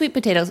 not in a sweet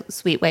potato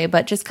sweet way,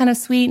 but just kind of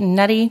sweet and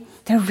nutty.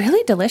 They're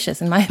really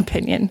delicious, in my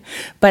opinion.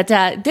 But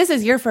this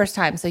is your first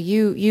time, so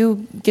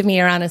you give me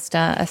your honest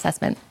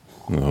assessment.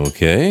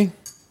 Okay.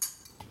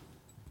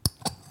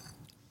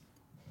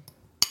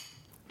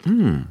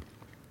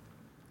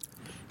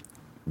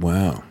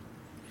 Wow.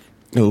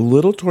 A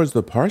little towards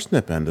the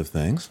parsnip end of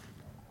things.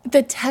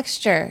 The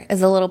texture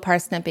is a little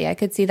parsnippy. I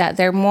could see that.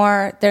 They're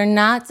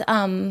not,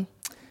 I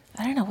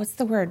don't know, what's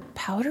the word?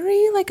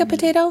 Powdery like a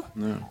potato?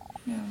 No.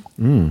 Yeah.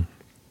 Mm.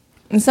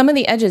 And some of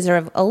the edges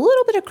are a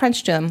little bit of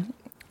crunch to them.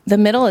 The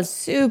middle is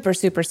super,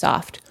 super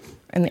soft.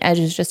 And the edge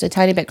is just a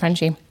tiny bit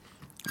crunchy.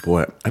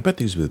 Boy, I bet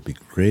these would be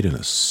great in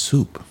a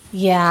soup.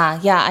 Yeah.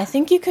 I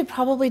think you could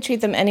probably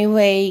treat them any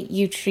way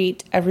you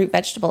treat a root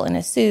vegetable, in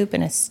a soup,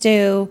 in a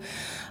stew.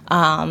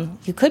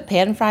 You could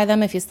pan fry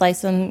them if you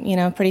slice them,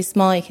 pretty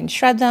small. You can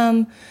shred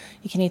them.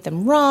 You can eat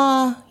them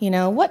raw.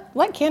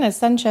 What can a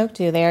sunchoke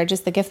do? They are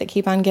just the gift that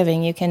keep on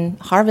giving. You can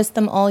harvest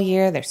them all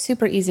year. They're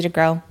super easy to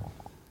grow.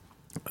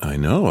 I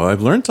know.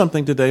 I've learned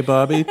something today,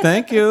 Bobby.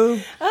 Thank you.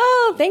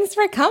 Oh, thanks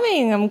for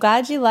coming. I'm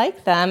glad you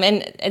like them.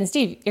 And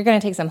Steve, you're going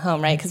to take some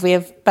home, right? Because we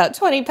have about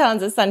 20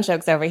 pounds of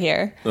sunchokes over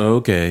here.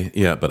 Okay.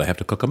 Yeah, but I have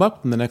to cook them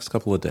up in the next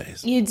couple of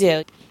days. You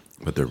do.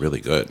 But they're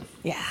really good.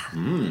 Yeah.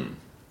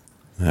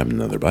 I have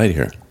another bite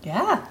here.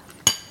 Yeah.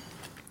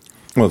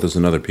 Well, there's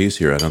another piece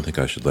here. I don't think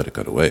I should let it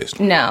go to waste.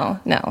 No,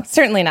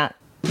 certainly not.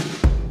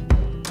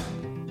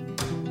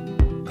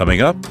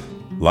 Coming up,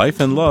 life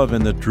and love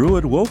in the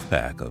Druid Wolf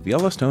Pack of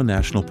Yellowstone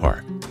National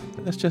Park.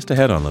 That's just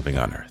ahead on Living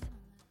on Earth.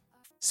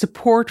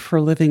 Support for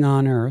Living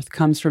on Earth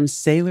comes from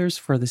Sailors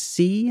for the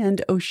Sea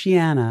and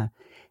Oceana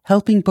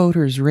helping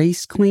boaters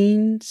race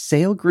clean,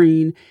 sail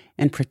green,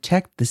 and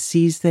protect the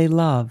seas they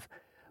love.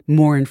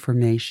 More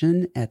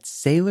information at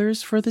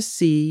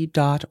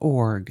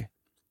sailorsforthesea.org.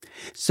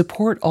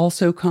 Support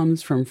also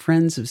comes from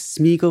friends of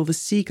Smeagol the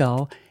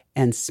Seagull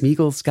and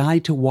Smeagol's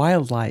Guide to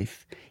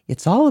Wildlife.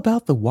 It's all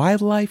about the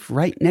wildlife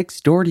right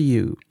next door to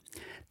you.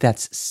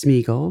 That's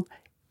Smeagol,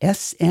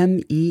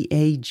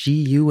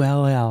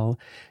 Smeagull,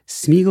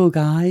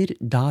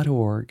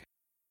 smeagolguide.org.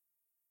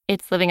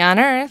 It's Living on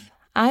Earth.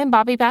 I'm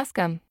Bobby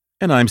Bascom.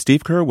 And I'm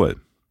Steve Curwood.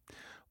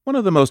 One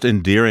of the most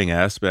endearing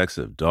aspects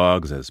of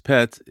dogs as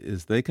pets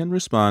is they can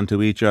respond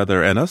to each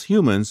other and us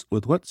humans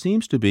with what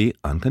seems to be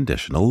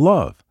unconditional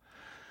love.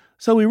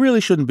 So we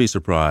really shouldn't be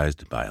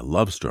surprised by a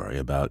love story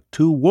about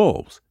two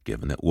wolves,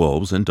 given that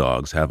wolves and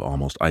dogs have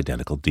almost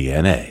identical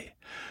DNA.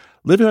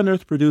 Living on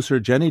Earth producer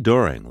Jenny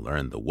Doering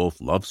learned the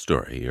wolf love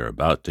story you're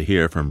about to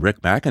hear from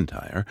Rick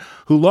McIntyre,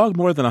 who logged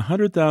more than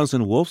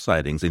 100,000 wolf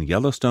sightings in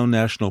Yellowstone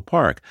National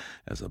Park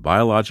as a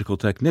biological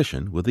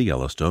technician with the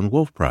Yellowstone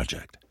Wolf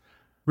Project.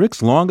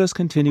 Rick's longest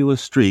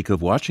continuous streak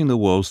of watching the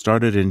wolves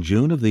started in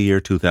June of the year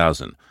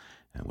 2000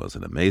 and was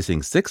an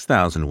amazing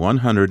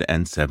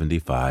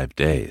 6,175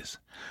 days.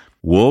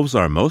 Wolves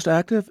are most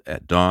active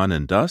at dawn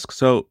and dusk,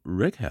 so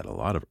Rick had a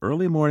lot of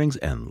early mornings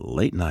and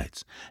late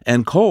nights.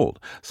 And cold.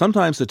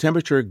 Sometimes the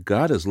temperature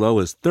got as low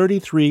as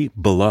 33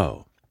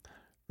 below.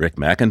 Rick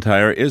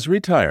McIntyre is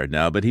retired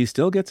now, but he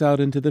still gets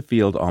out into the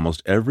field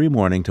almost every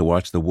morning to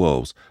watch the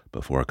wolves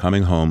before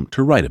coming home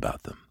to write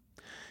about them.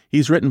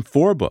 He's written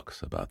 4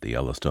 books about the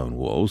Yellowstone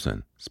wolves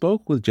and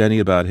spoke with Jenny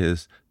about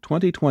his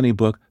 2020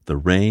 book, The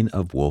Reign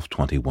of Wolf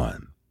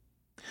 21.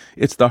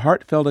 It's the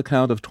heartfelt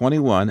account of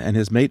 21 and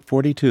his mate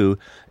 42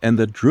 and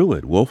the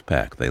Druid wolf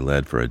pack they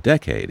led for a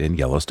decade in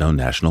Yellowstone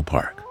National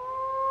Park.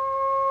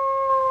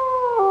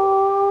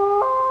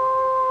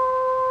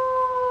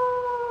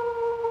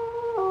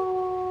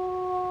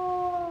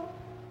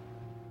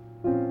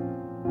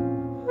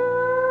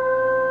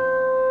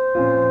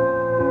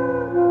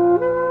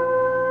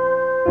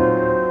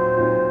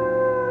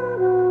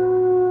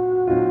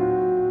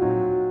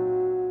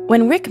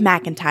 When Rick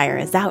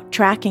McIntyre is out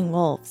tracking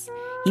wolves,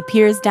 he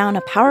peers down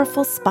a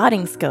powerful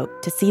spotting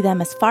scope to see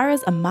them as far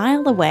as a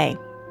mile away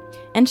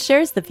and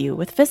shares the view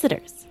with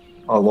visitors.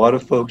 A lot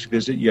of folks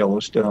visit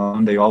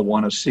Yellowstone. They all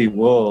want to see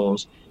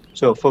wolves.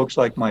 So folks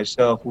like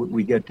myself,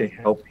 we get to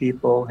help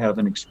people have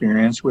an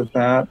experience with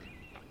that.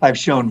 I've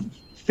shown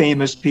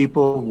famous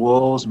people,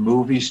 wolves,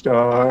 movie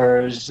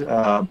stars,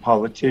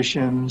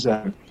 politicians.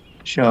 I've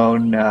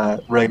shown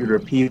regular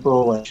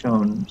people. I've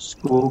shown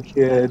school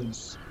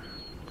kids.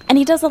 And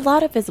he does a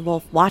lot of his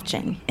wolf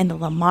watching in the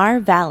Lamar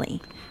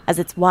Valley, as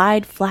its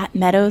wide, flat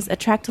meadows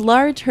attract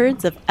large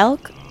herds of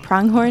elk,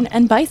 pronghorn,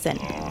 and bison.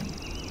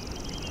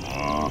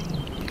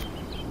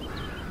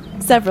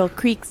 Several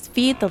creeks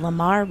feed the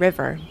Lamar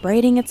River,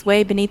 braiding its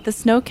way beneath the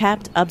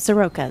snow-capped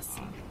Absarokas.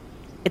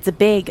 It's a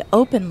big,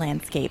 open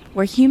landscape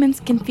where humans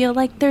can feel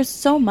like there's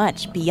so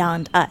much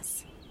beyond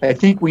us. I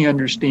think we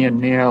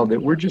understand now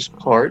that we're just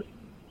part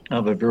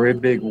of a very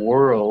big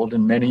world,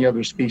 and many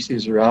other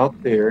species are out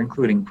there,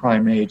 including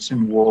primates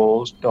and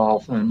wolves,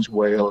 dolphins,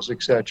 whales,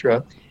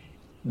 etc.,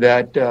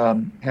 that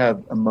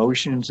have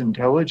emotions,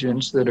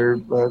 intelligence that are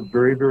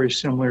very, very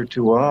similar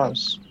to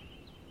us.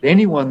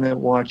 Anyone that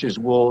watches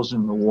wolves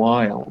in the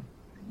wild,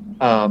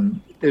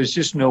 there's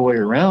just no way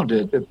around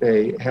it that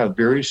they have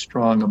very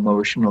strong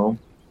emotional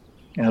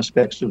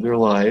aspects of their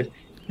life.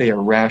 They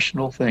are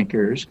rational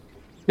thinkers.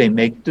 They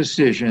make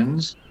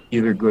decisions,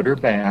 either good or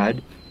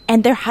bad.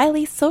 And they're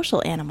highly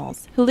social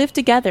animals who live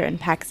together in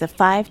packs of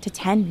 5 to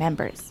 10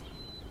 members.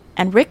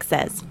 And Rick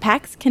says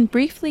packs can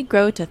briefly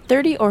grow to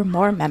 30 or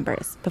more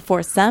members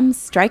before some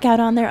strike out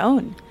on their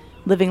own,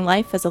 living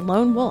life as a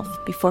lone wolf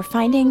before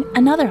finding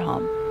another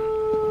home.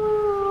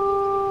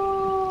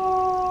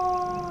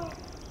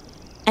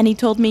 And he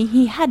told me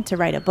he had to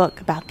write a book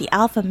about the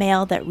alpha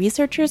male that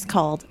researchers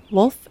called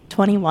Wolf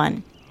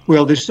 21.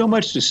 Well, there's so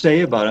much to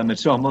say about him.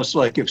 It's almost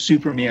like if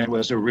Superman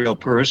was a real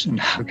person,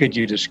 how could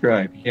you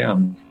describe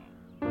him?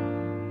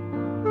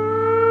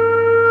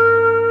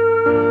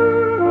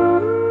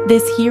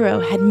 This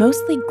hero had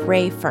mostly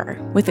gray fur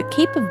with a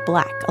cape of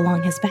black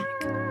along his back.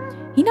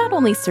 He not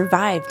only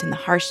survived in the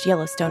harsh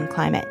Yellowstone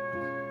climate,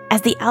 as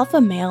the alpha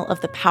male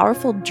of the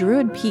powerful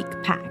Druid Peak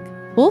pack,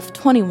 Wolf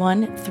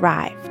 21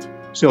 thrived.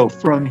 So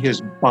from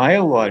his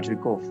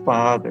biological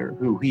father,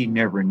 who he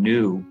never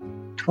knew,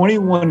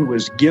 21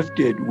 was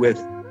gifted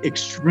with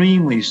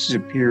extremely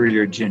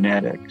superior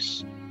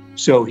genetics.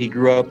 So he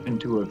grew up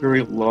into a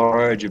very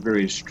large, a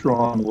very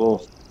strong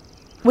wolf.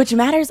 Which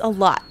matters a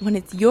lot when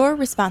it's your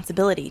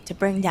responsibility to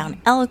bring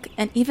down elk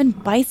and even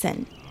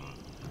bison,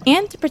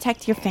 and to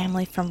protect your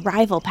family from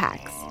rival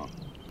packs.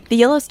 The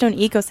Yellowstone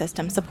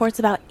ecosystem supports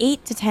about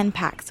 8 to 10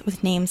 packs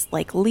with names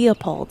like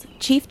Leopold,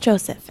 Chief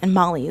Joseph, and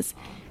Molly's,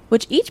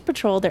 which each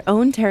patrol their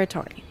own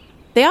territory.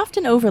 They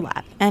often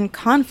overlap, and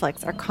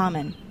conflicts are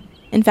common.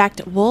 In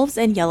fact, wolves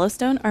in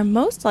Yellowstone are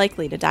most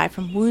likely to die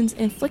from wounds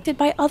inflicted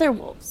by other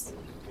wolves.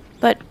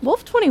 But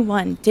Wolf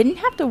 21 didn't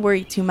have to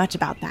worry too much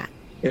about that.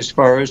 As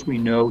far as we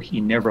know, he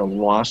never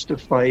lost a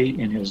fight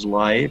in his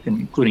life,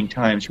 including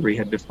times where he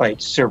had to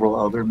fight several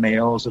other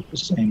males at the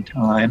same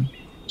time.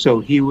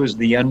 So he was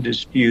the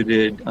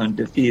undisputed,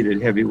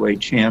 undefeated heavyweight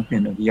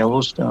champion of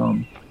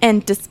Yellowstone.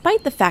 And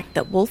despite the fact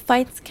that wolf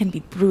fights can be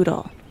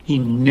brutal, he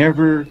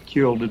never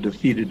killed a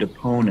defeated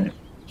opponent.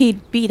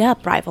 He'd beat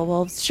up rival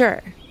wolves,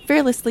 sure,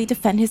 fearlessly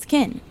defend his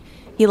kin.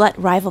 He let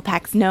rival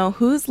packs know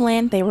whose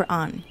land they were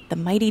on, the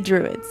mighty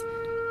Druids.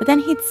 But then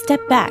he'd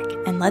step back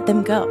and let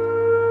them go.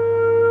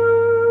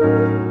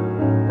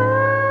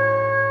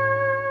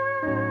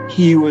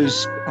 He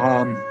was,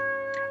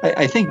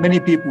 I think many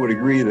people would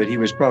agree that he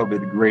was probably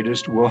the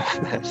greatest wolf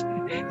that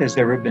has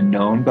ever been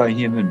known by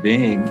human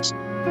beings.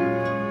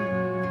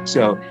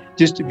 So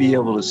just to be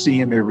able to see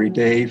him every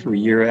day for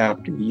year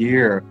after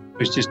year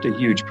was just a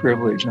huge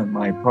privilege on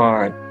my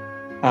part.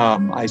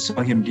 I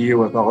saw him deal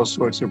with all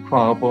sorts of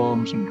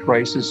problems and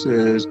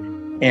crises,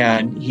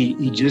 and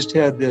he just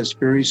had this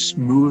very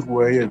smooth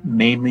way of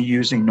mainly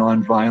using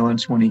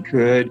nonviolence when he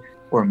could,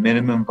 or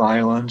minimum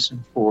violence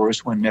and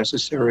force when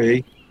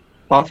necessary.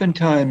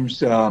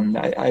 Oftentimes,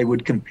 I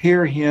would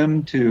compare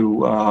him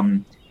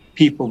to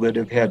people that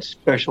have had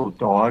special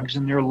dogs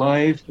in their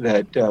life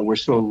that were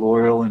so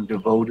loyal and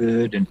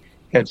devoted and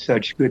had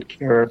such good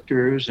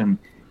characters. And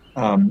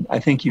I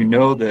think you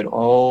know that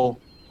all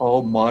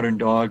modern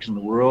dogs in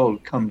the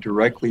world come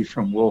directly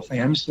from wolf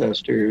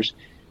ancestors.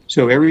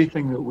 So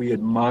everything that we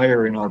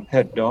admire in our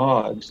pet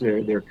dogs,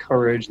 their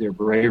courage, their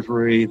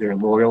bravery, their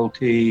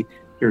loyalty,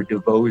 their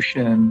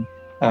devotion,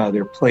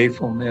 their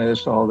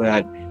playfulness, all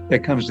that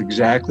comes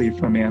exactly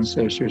from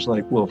ancestors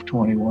like Wolf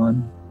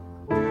 21.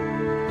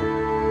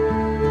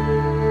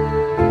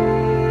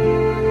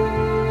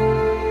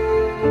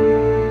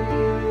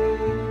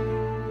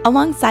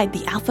 Alongside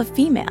the alpha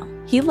female,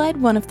 he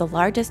led one of the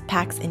largest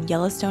packs in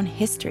Yellowstone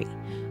history,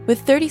 with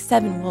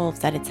 37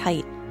 wolves at its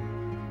height.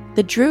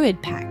 The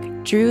Druid pack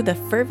drew the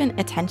fervent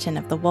attention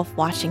of the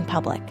wolf-watching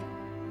public.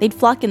 They'd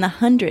flock in the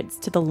hundreds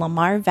to the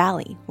Lamar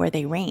Valley, where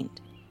they reigned.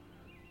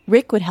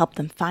 Rick would help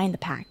them find the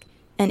pack,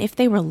 and if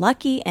they were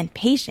lucky and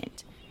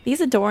patient, these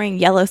adoring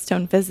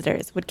Yellowstone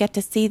visitors would get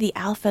to see the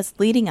alphas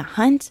leading a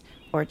hunt,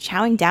 or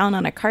chowing down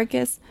on a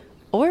carcass,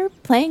 or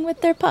playing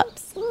with their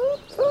pups.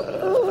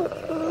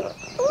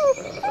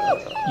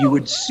 You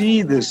would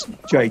see this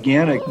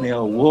gigantic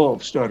male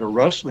wolf start a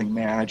wrestling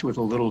match with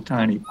a little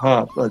tiny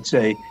pup, let's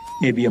say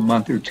maybe a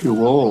month or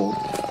two old.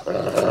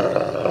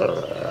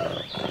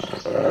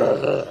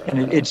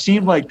 And it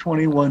seemed like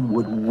 21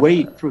 would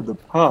wait for the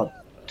pup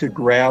to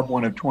grab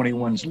one of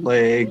 21's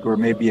leg or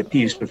maybe a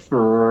piece of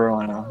fur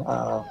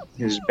on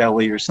his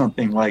belly or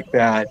something like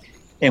that.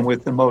 And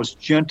with the most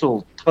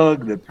gentle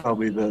tug that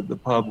probably the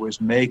pup was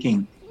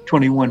making,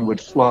 21 would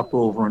flop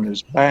over on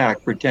his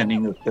back,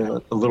 pretending that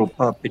the little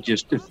pup had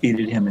just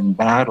defeated him in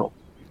battle.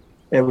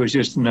 It was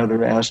just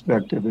another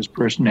aspect of his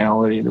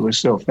personality that was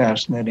so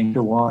fascinating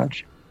to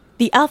watch.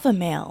 The alpha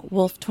male,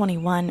 Wolf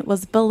 21,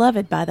 was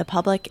beloved by the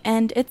public,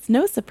 and it's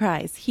no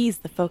surprise he's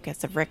the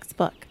focus of Rick's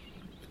book.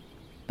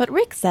 But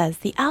Rick says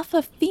the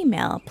alpha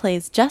female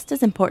plays just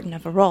as important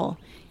of a role,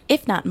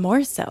 if not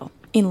more so,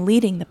 in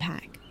leading the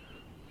pack.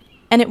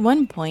 And at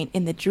one point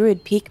in the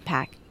Druid Peak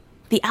pack,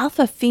 the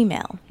alpha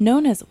female,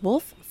 known as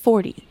Wolf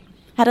 40,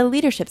 had a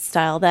leadership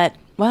style that,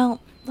 well,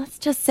 let's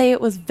just say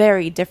it was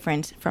very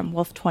different from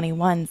Wolf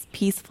 21's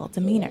peaceful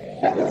demeanor.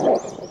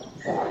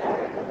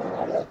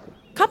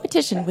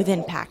 Competition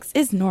within packs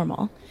is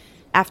normal.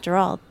 After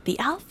all, the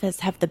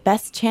alphas have the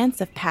best chance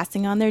of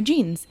passing on their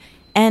genes,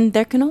 and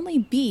there can only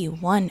be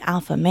one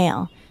alpha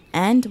male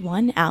and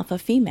one alpha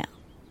female.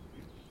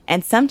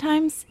 And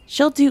sometimes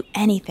she'll do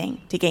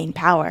anything to gain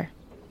power.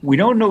 We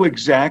don't know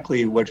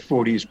exactly what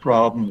 40's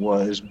problem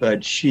was,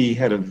 but she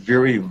had a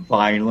very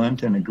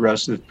violent and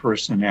aggressive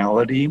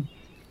personality.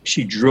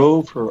 She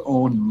drove her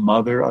own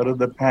mother out of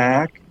the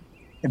pack,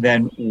 and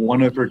then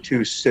one of her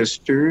two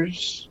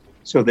sisters,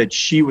 so that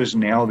she was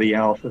now the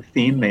alpha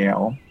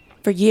female.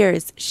 For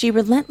years, she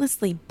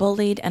relentlessly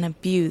bullied and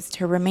abused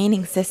her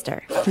remaining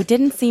sister, who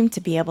didn't seem to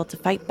be able to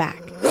fight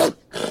back.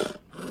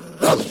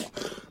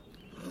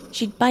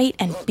 She'd bite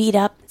and beat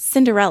up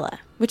Cinderella,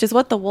 which is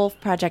what the Wolf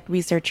Project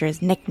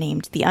researchers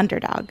nicknamed the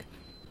underdog.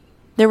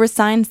 There were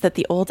signs that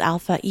the old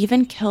alpha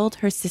even killed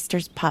her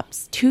sister's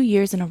pups 2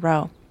 years in a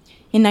row,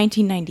 in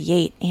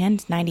 1998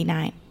 and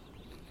 99.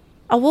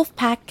 A wolf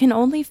pack can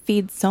only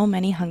feed so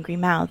many hungry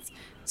mouths,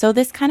 so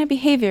this kind of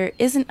behavior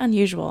isn't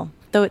unusual,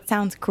 though it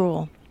sounds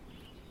cruel.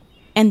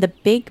 And the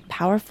big,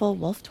 powerful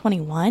Wolf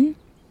 21?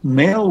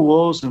 Male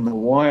wolves in the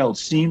wild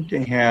seem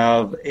to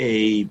have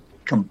a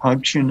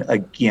compunction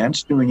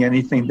against doing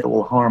anything that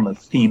will harm a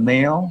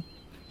female.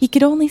 He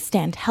could only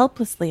stand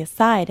helplessly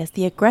aside as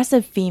the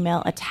aggressive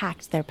female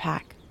attacked their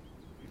pack.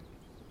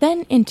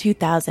 Then in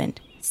 2000,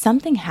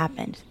 something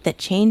happened that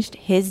changed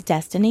his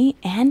destiny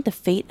and the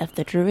fate of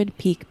the Druid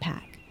Peak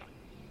pack.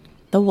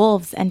 The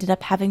wolves ended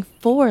up having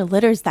 4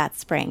 litters that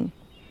spring.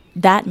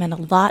 That meant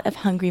a lot of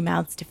hungry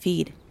mouths to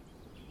feed.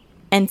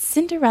 And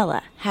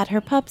Cinderella had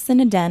her pups in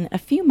a den a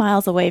few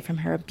miles away from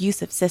her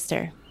abusive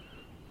sister.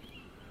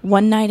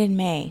 One night in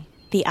May,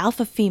 the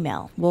alpha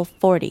female, Wolf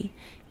 40,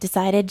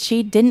 decided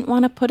she didn't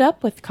want to put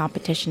up with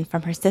competition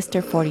from her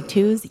sister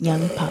 42's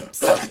young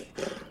pups.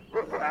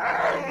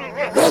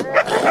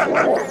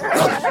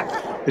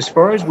 As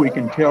far as we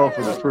can tell,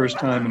 for the first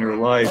time in her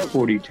life,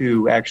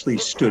 42 actually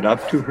stood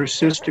up to her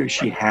sister.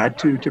 She had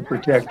to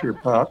protect her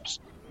pups.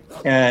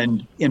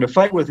 And in a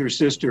fight with her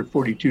sister,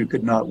 42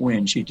 could not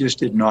win. She just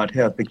did not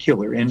have the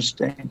killer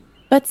instinct.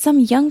 But some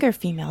younger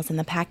females in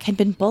the pack had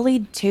been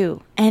bullied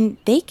too, and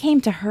they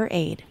came to her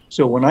aid.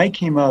 So when I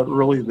came out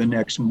early the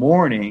next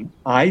morning,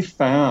 I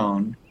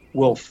found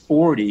Wolf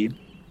 40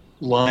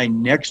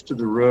 lying next to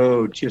the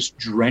road, just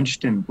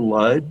drenched in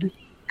blood,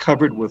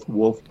 covered with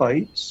wolf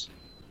bites.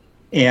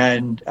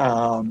 And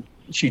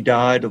she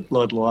died of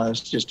blood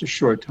loss just a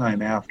short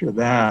time after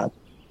that.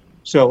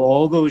 So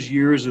all those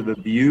years of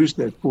abuse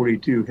that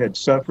 42 had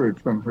suffered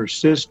from her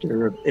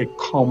sister, it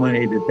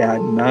culminated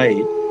that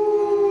night.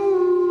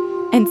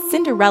 And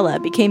Cinderella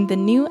became the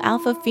new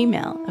alpha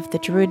female of the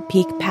Druid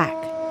Peak pack.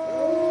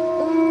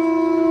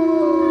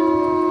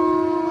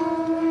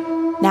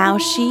 Now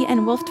she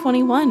and Wolf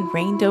 21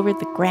 reigned over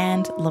the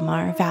Grand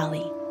Lamar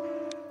Valley.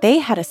 They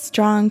had a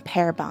strong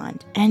pair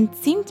bond and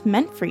seemed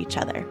meant for each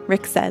other,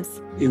 Rick says.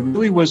 It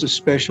really was a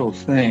special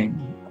thing.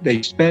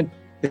 They spent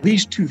at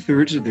least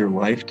 2/3 of their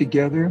life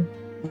together.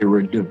 They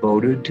were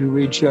devoted to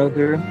each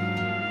other.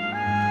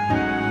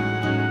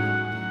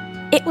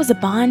 It was a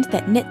bond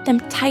that knit them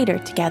tighter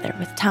together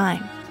with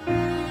time.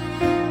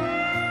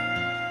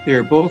 They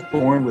were both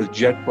born with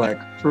jet black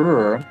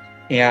fur,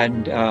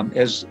 and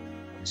as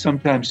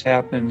sometimes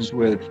happens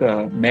with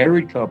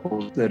married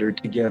couples that are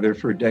together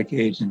for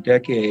decades and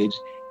decades,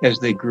 as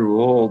they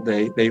grew old,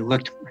 they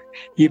looked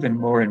even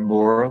more and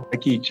more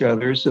like each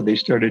other, so they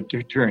started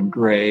to turn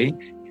gray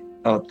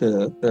out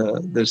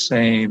the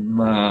same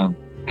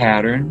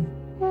pattern.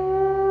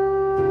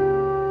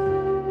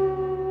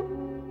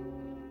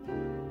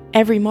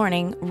 Every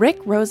morning, Rick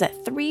rose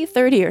at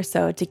 3:30 or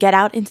so to get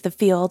out into the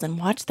field and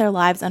watch their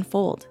lives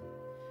unfold,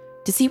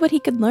 to see what he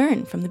could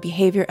learn from the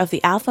behavior of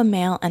the alpha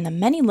male and the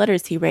many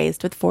litters he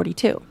raised with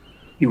 42.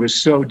 He was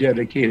so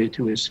dedicated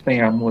to his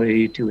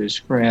family, to his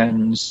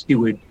friends. He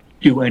would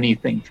do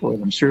anything for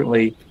them,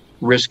 certainly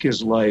risk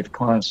his life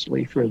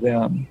constantly for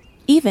them.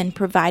 Even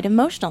provide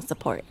emotional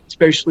support.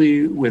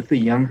 Especially with the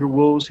younger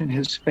wolves in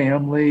his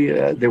family.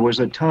 There was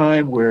a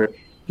time where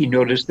he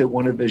noticed that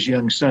one of his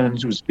young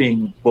sons was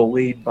being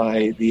bullied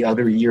by the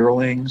other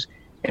yearlings,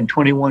 and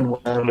 21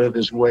 went out of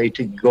his way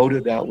to go to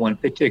that one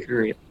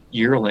particular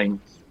yearling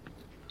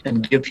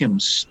and give him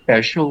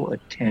special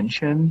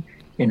attention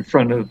in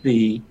front of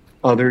the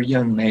other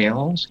young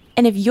males.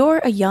 And if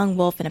you're a young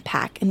wolf in a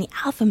pack and the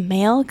alpha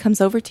male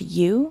comes over to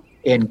you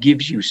and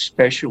gives you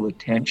special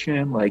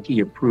attention, like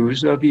he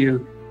approves of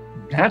you,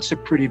 that's a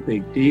pretty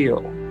big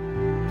deal.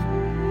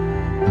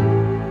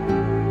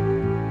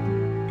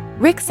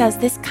 Rick says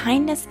this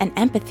kindness and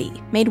empathy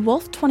made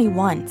Wolf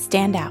 21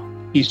 stand out.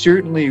 He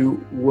certainly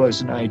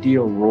was an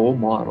ideal role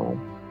model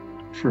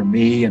for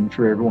me and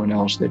for everyone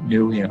else that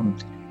knew him.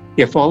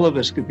 If all of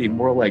us could be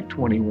more like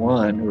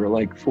 21 or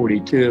like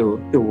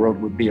 42, the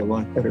world would be a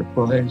lot better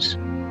place.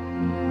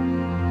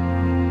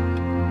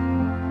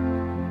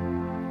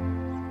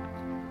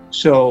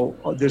 So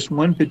this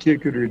one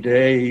particular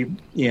day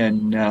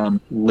in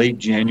late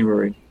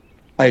January,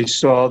 I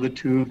saw the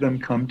two of them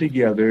come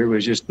together. It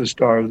was just the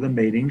start of the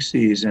mating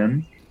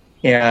season,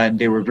 and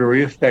they were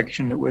very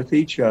affectionate with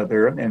each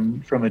other.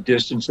 And from a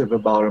distance of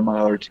about a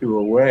mile or two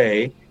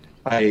away,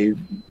 I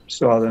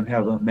saw them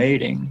have a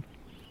mating.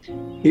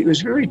 It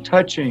was very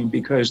touching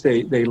because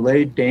they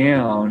laid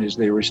down as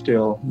they were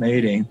still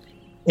mating,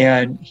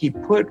 and he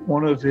put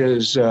one of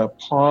his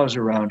paws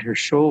around her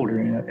shoulder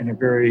in a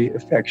very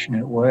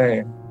affectionate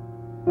way.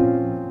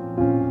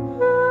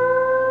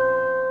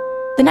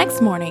 The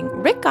next morning,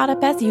 Rick got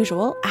up as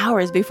usual,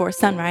 hours before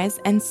sunrise,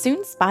 and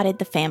soon spotted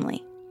the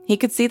family. He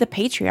could see the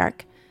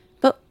patriarch,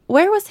 but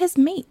where was his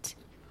mate?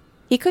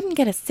 He couldn't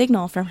get a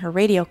signal from her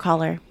radio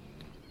collar.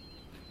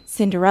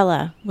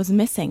 Cinderella was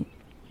missing.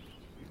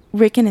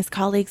 Rick and his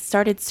colleagues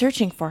started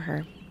searching for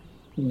her.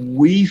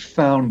 We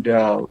found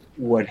out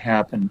what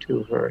happened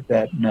to her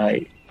that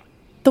night.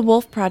 The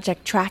Wolf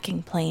Project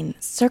tracking plane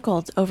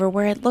circled over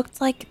where it looked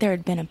like there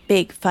had been a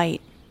big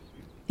fight.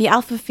 The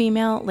alpha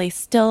female lay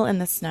still in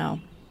the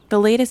snow, the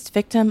latest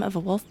victim of a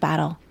wolf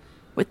battle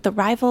with the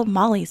rival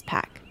Molly's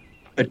pack.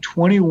 But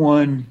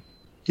 21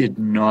 did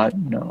not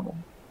know.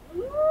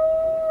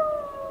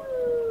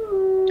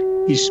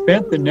 He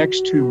spent the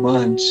next 2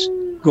 months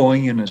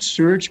going in a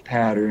search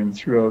pattern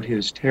throughout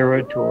his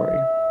territory.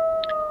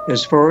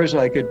 As far as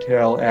I could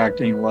tell,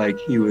 acting like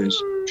he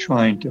was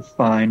trying to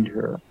find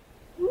her.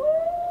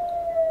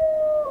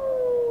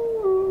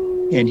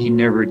 And he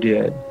never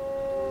did.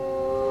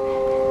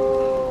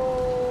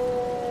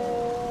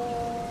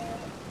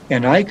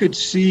 And I could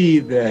see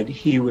that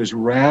he was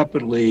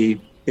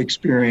rapidly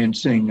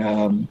experiencing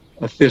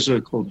a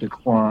physical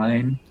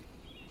decline.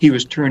 He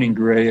was turning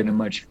gray at a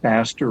much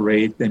faster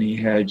rate than he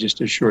had just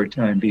a short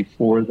time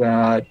before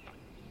that.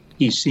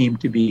 He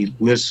seemed to be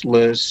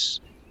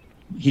listless,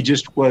 He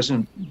just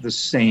wasn't the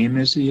same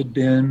as he had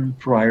been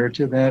prior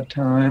to that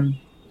time.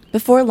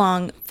 Before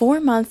long, 4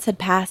 months had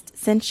passed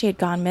since she had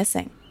gone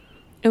missing.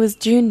 It was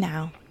June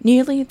now,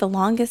 nearly the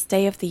longest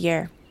day of the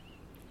year.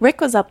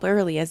 Rick was up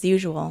early as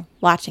usual,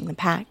 watching the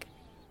pack.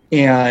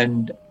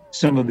 And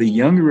some of the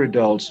younger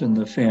adults in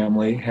the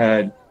family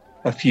had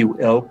a few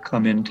elk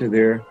come into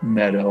their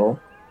meadow.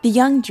 The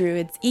young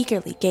druids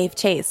eagerly gave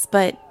chase,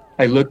 but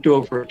I looked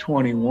over at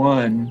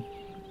 21,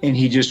 and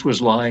he just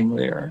was lying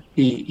there.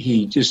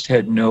 He just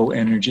had no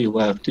energy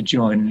left to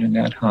join in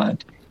that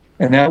hunt.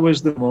 And that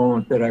was the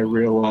moment that I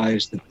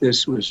realized that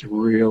this was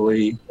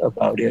really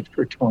about it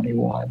for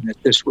 21,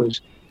 that this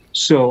was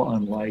so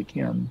unlike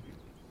him.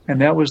 And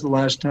that was the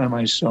last time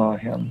I saw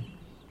him.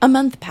 A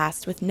month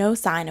passed with no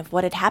sign of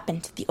what had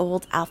happened to the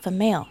old alpha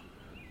male.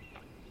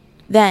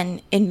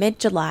 Then, in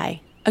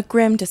mid-July, a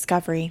grim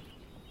discovery.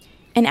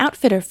 An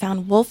outfitter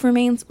found wolf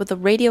remains with a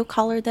radio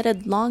collar that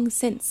had long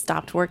since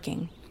stopped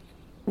working.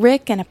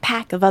 Rick and a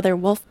pack of other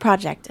Wolf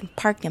Project and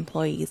park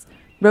employees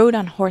rode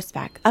on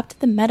horseback up to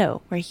the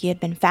meadow where he had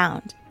been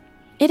found.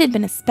 It had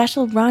been a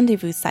special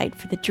rendezvous site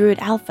for the Druid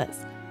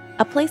Alphas,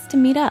 a place to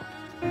meet up.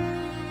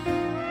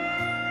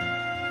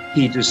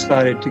 He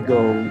decided to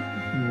go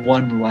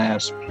one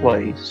last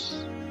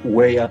place,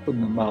 way up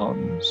in the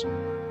mountains.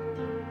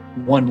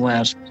 One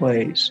last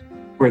place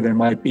where there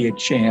might be a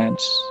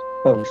chance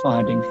of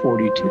finding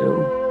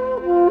 42.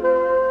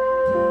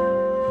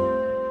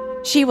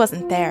 She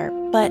wasn't there,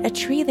 but a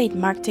tree they'd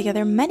marked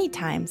together many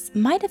times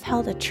might have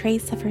held a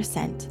trace of her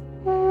scent.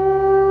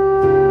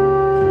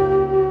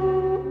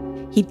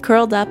 He'd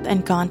curled up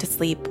and gone to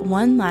sleep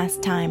one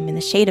last time in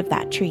the shade of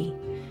that tree,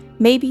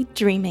 maybe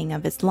dreaming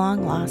of his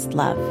long-lost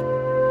love.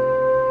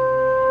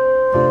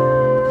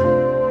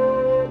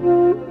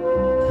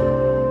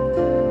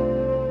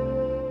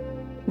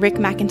 Rick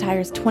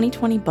McIntyre's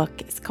 2020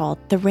 book is called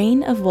The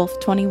Reign of Wolf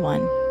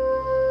 21.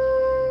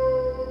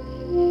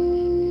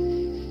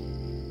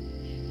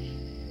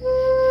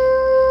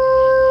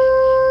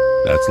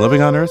 That's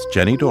Living on Earth's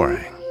Jenny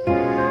Doering.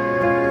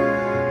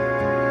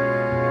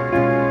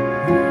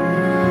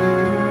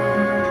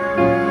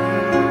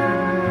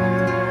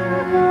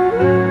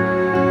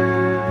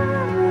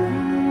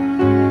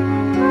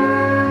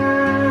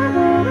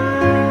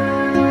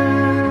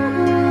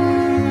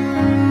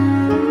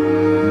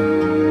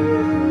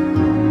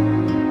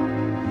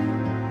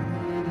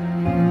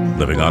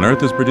 Living on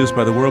Earth is produced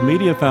by the World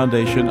Media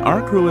Foundation.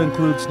 Our crew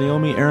includes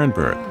Naomi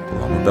Ehrenberg,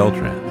 Paloma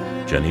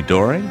Beltran, Jenny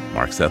Doering,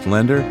 Mark Seth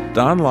Lender,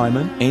 Don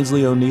Lyman,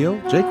 Ainsley O'Neill,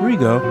 Jake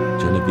Rigo,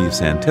 Genevieve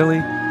Santilli,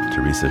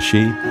 Teresa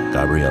Shi,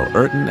 Gabrielle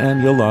Urton,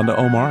 and Yolanda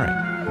Omari.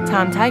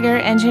 Tom Tiger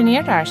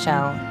engineered our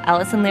show.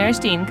 Allison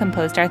Lierstein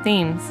composed our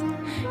themes.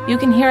 You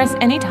can hear us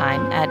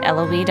anytime at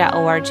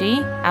LOE.org,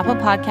 Apple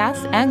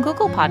Podcasts, and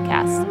Google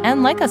Podcasts.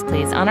 And like us,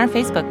 please, on our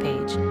Facebook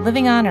page,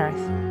 Living on Earth.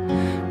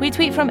 We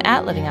tweet from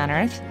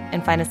 @LivingOnEarth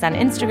and find us on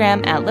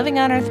Instagram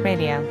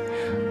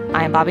 @LivingOnEarthRadio.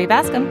 I'm Bobby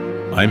Bascom.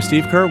 I'm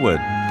Steve Kerwood.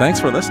 Thanks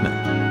for listening.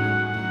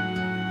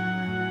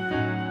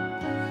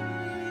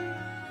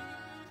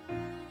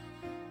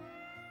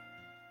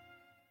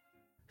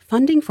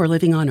 Funding for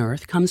Living on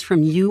Earth comes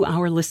from you,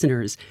 our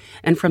listeners,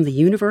 and from the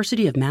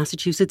University of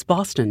Massachusetts,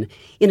 Boston,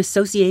 in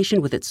association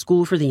with its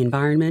School for the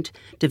Environment,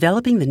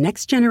 developing the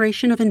next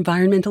generation of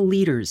environmental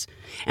leaders,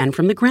 and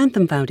from the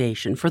Grantham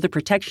Foundation for the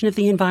Protection of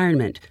the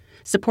Environment,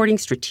 supporting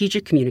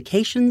strategic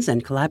communications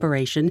and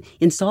collaboration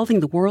in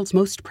solving the world's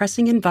most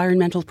pressing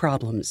environmental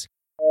problems.